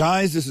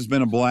 Guys, this has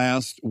been a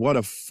blast. What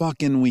a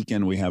fucking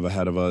weekend we have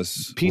ahead of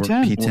us.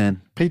 P10.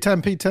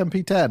 P10.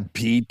 P10.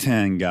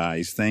 P10,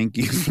 guys. Thank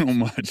you so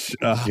much.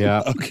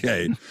 Yeah.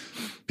 Okay.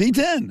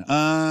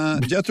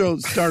 P10. Jethro,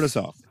 start us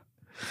off.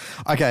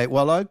 Okay,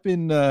 well, I've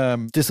been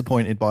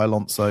disappointed by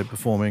Alonso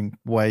performing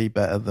way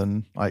better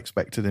than I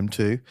expected him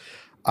to.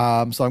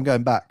 So I'm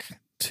going back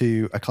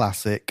to a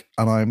classic,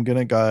 and I'm going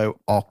to go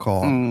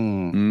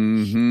Ocon.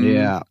 Mm-hmm.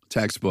 Yeah.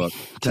 Textbook.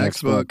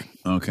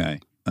 Okay.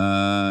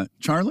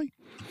 Charlie?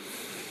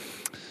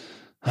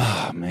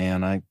 Oh,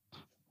 man.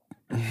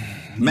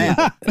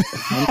 Matt.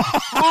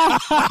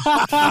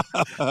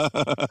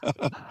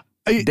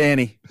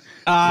 Danny.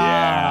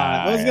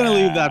 I was going to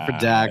leave that for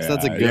Dax.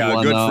 That's a good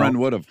one. Good though. friend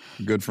would have.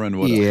 Good friend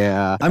would have.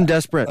 Yeah. I'm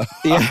desperate.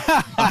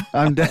 Yeah.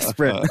 I'm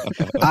desperate.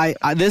 I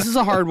this is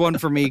a hard one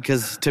for me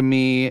because to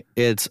me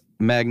it's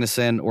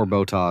Magnussen or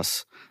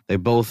Bottas. They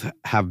both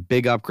have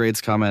big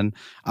upgrades coming.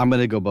 I'm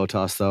going to go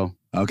Bottas though.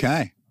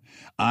 Okay.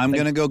 I'm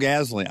going to go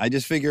Gasly. I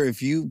just figure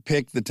if you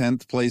pick the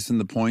 10th place in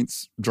the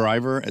points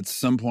driver, at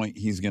some point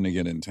he's going to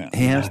get in 10th.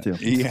 He has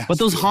to. But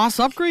those Haas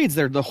upgrades,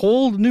 they're the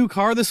whole new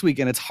car this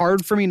weekend. It's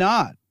hard for me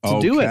not to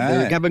do it.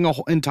 They're having an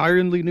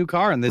entirely new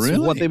car, and this is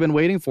what they've been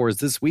waiting for is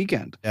this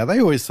weekend. Yeah, they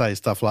always say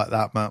stuff like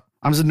that, Matt.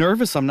 I'm so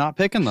nervous. I'm not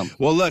picking them.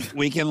 Well, look,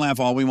 we can laugh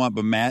all we want,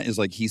 but Matt is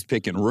like he's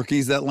picking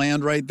rookies that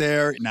land right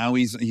there. Now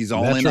he's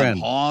all in on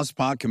Haas,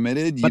 pot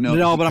committed. You But know,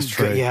 no, but I'm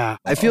true. yeah.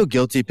 I feel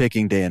guilty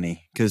picking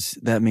Danny because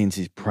that means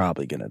he's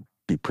probably going to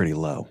be pretty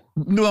low.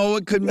 No,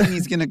 it could mean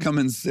he's going to come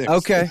in 6th.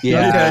 Okay.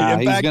 Yeah, In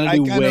he's fact, going I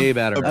to do kind way of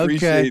better.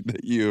 Appreciate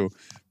that you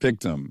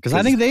picked him Because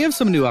I think they have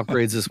some new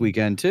upgrades this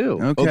weekend too.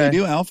 Okay. Oh, they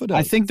do. Alpha does.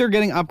 I think they're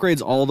getting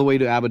upgrades all the way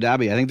to Abu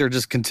Dhabi. I think they're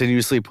just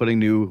continuously putting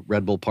new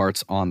Red Bull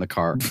parts on the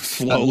car.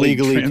 slowly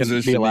legally can be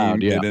transitioning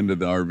allowed, yeah. it into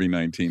the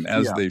RV19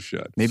 as they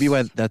should. Maybe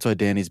that's why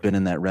Danny's been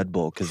in that Red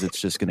Bull because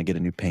it's just going to get a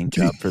new paint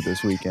job for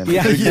this weekend.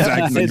 Yeah,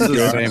 Exactly. it's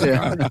the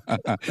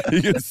same.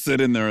 You can sit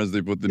in there as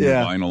they put the new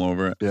vinyl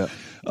over it. Yeah.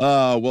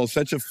 Well,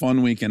 such a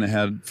fun weekend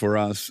ahead for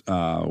us.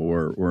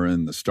 We're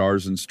in the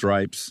Stars and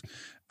Stripes.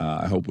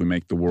 I hope we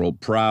make the world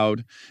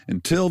proud.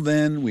 Until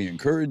then, we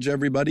encourage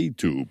everybody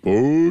to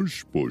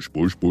push, push,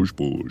 push, push,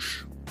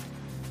 push.